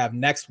do have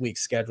next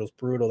week's schedule is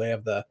brutal. They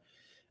have the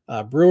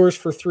Brewers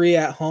for 3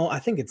 at home. I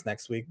think it's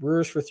next week.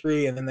 Brewers for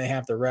 3, and then they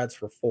have the Reds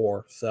for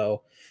 4.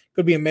 So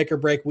could be a make or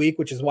break week,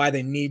 which is why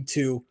they need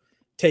to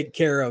take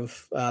care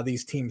of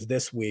these teams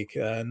this week,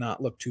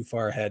 not look too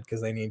far ahead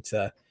because they need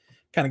to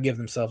kind of give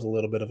themselves a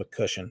little bit of a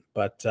cushion.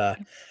 But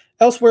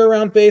elsewhere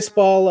around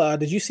baseball,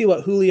 did you see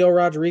what Julio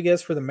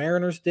Rodriguez for the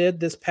Mariners did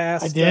this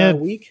past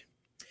week?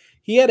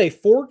 He had a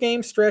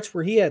 4-game stretch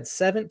where he had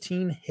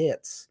 17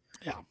 hits.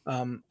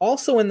 Yeah.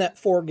 Also in that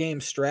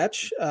 4-game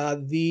stretch,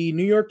 the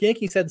New York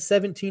Yankees had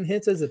 17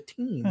 hits as a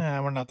team.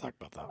 We're not talking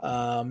about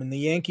that. And the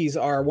Yankees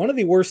are one of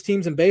the worst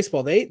teams in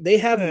baseball. They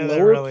have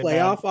lower really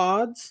playoff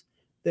odds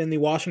than the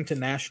Washington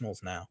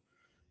Nationals now.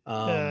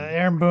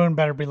 Aaron Boone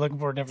better be looking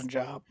for a different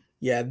job.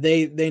 Yeah,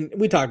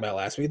 we talked about it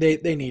last week.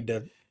 They need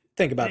to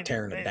think about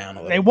tearing it down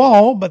a little. They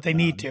won't, but they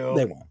need to.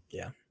 They won't.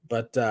 Yeah.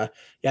 But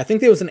I think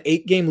there was an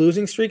 8-game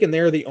losing streak, and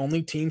they're the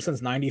only team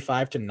since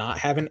 '95 to not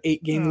have an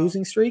 8-game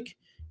losing streak.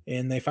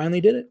 And they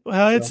finally did it.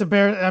 Well, it's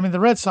the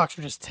Red Sox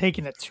are just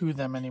taking it to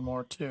them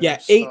anymore, too. Yeah,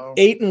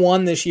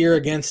 8-1 this year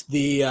against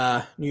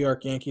the New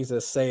York Yankees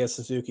as Seiya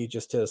Suzuki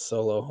just hit a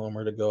solo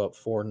homer to go up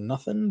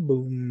 4-0.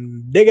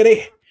 Boom,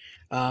 diggity.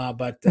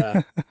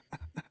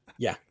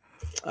 Yeah.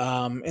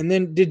 And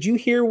then did you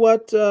hear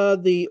what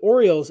the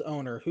Orioles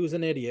owner, who's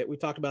an idiot, we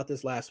talked about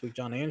this last week,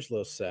 John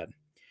Angelos said?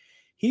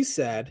 He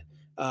said,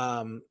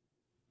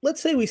 let's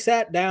say we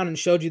sat down and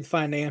showed you the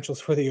financials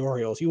for the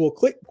Orioles. You will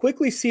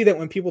quickly see that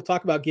when people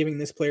talk about giving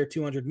this player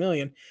 $200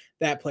 million,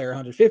 that player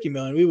 $150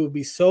 million, we would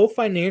be so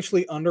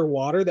financially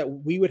underwater that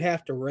we would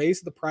have to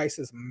raise the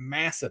prices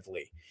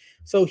massively.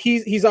 So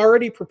he's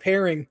already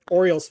preparing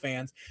Orioles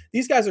fans.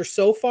 These guys are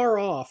so far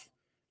off,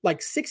 like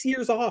 6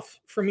 years off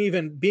from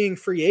even being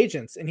free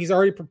agents, and he's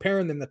already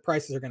preparing them that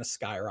prices are going to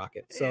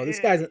skyrocket. So this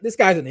guy's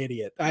an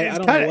idiot. I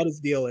don't know what his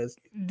deal is.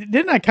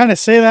 Didn't I kind of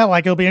say that?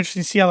 Like, it'll be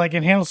interesting to see how they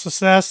can handle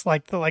success,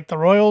 like the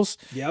Royals.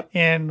 Yep.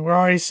 And we're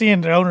already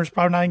seeing the owner's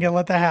probably not going to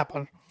let that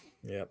happen.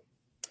 Yep.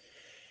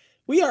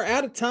 We are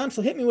out of time,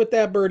 so hit me with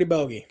that birdie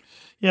bogey.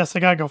 Yes,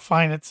 I got to go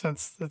find it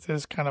since this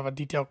is kind of a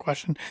detailed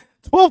question.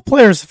 12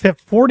 players have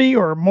hit 40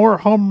 or more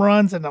home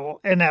runs in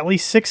at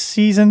least 6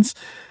 seasons.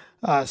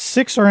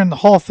 6 are in the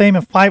Hall of Fame,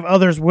 and 5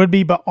 others would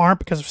be but aren't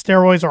because of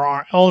steroids or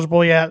aren't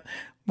eligible yet.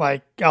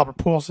 Like Albert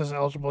Pujols isn't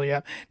eligible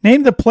yet.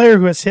 Name the player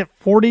who has hit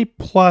 40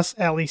 plus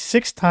at least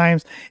 6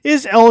 times,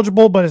 is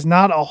eligible but is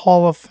not a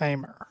Hall of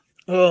Famer.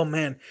 Oh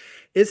man,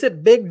 is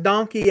it Big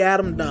Donkey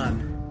Adam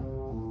Dunn?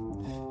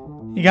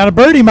 You got a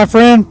birdie, my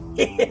friend.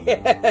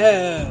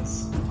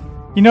 Yes.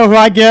 You know who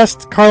I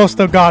guessed? Carlos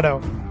Delgado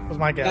was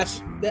my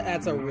guess.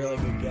 That's a really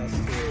good guess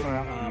too.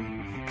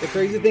 The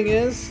crazy thing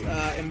is,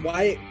 and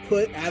why it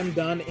put Adam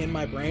Dunn in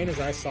my brain is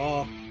I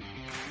saw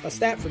a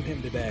stat from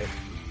him today.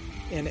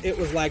 And it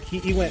was like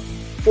he went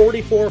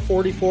 44,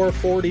 44,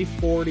 40,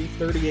 40,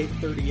 38,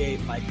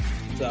 38. Like,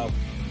 so.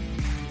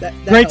 That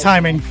great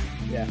timing.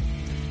 Yeah.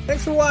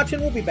 Thanks for watching.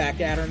 We'll be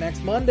back at her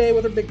next Monday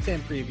with our Big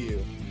Ten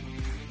preview.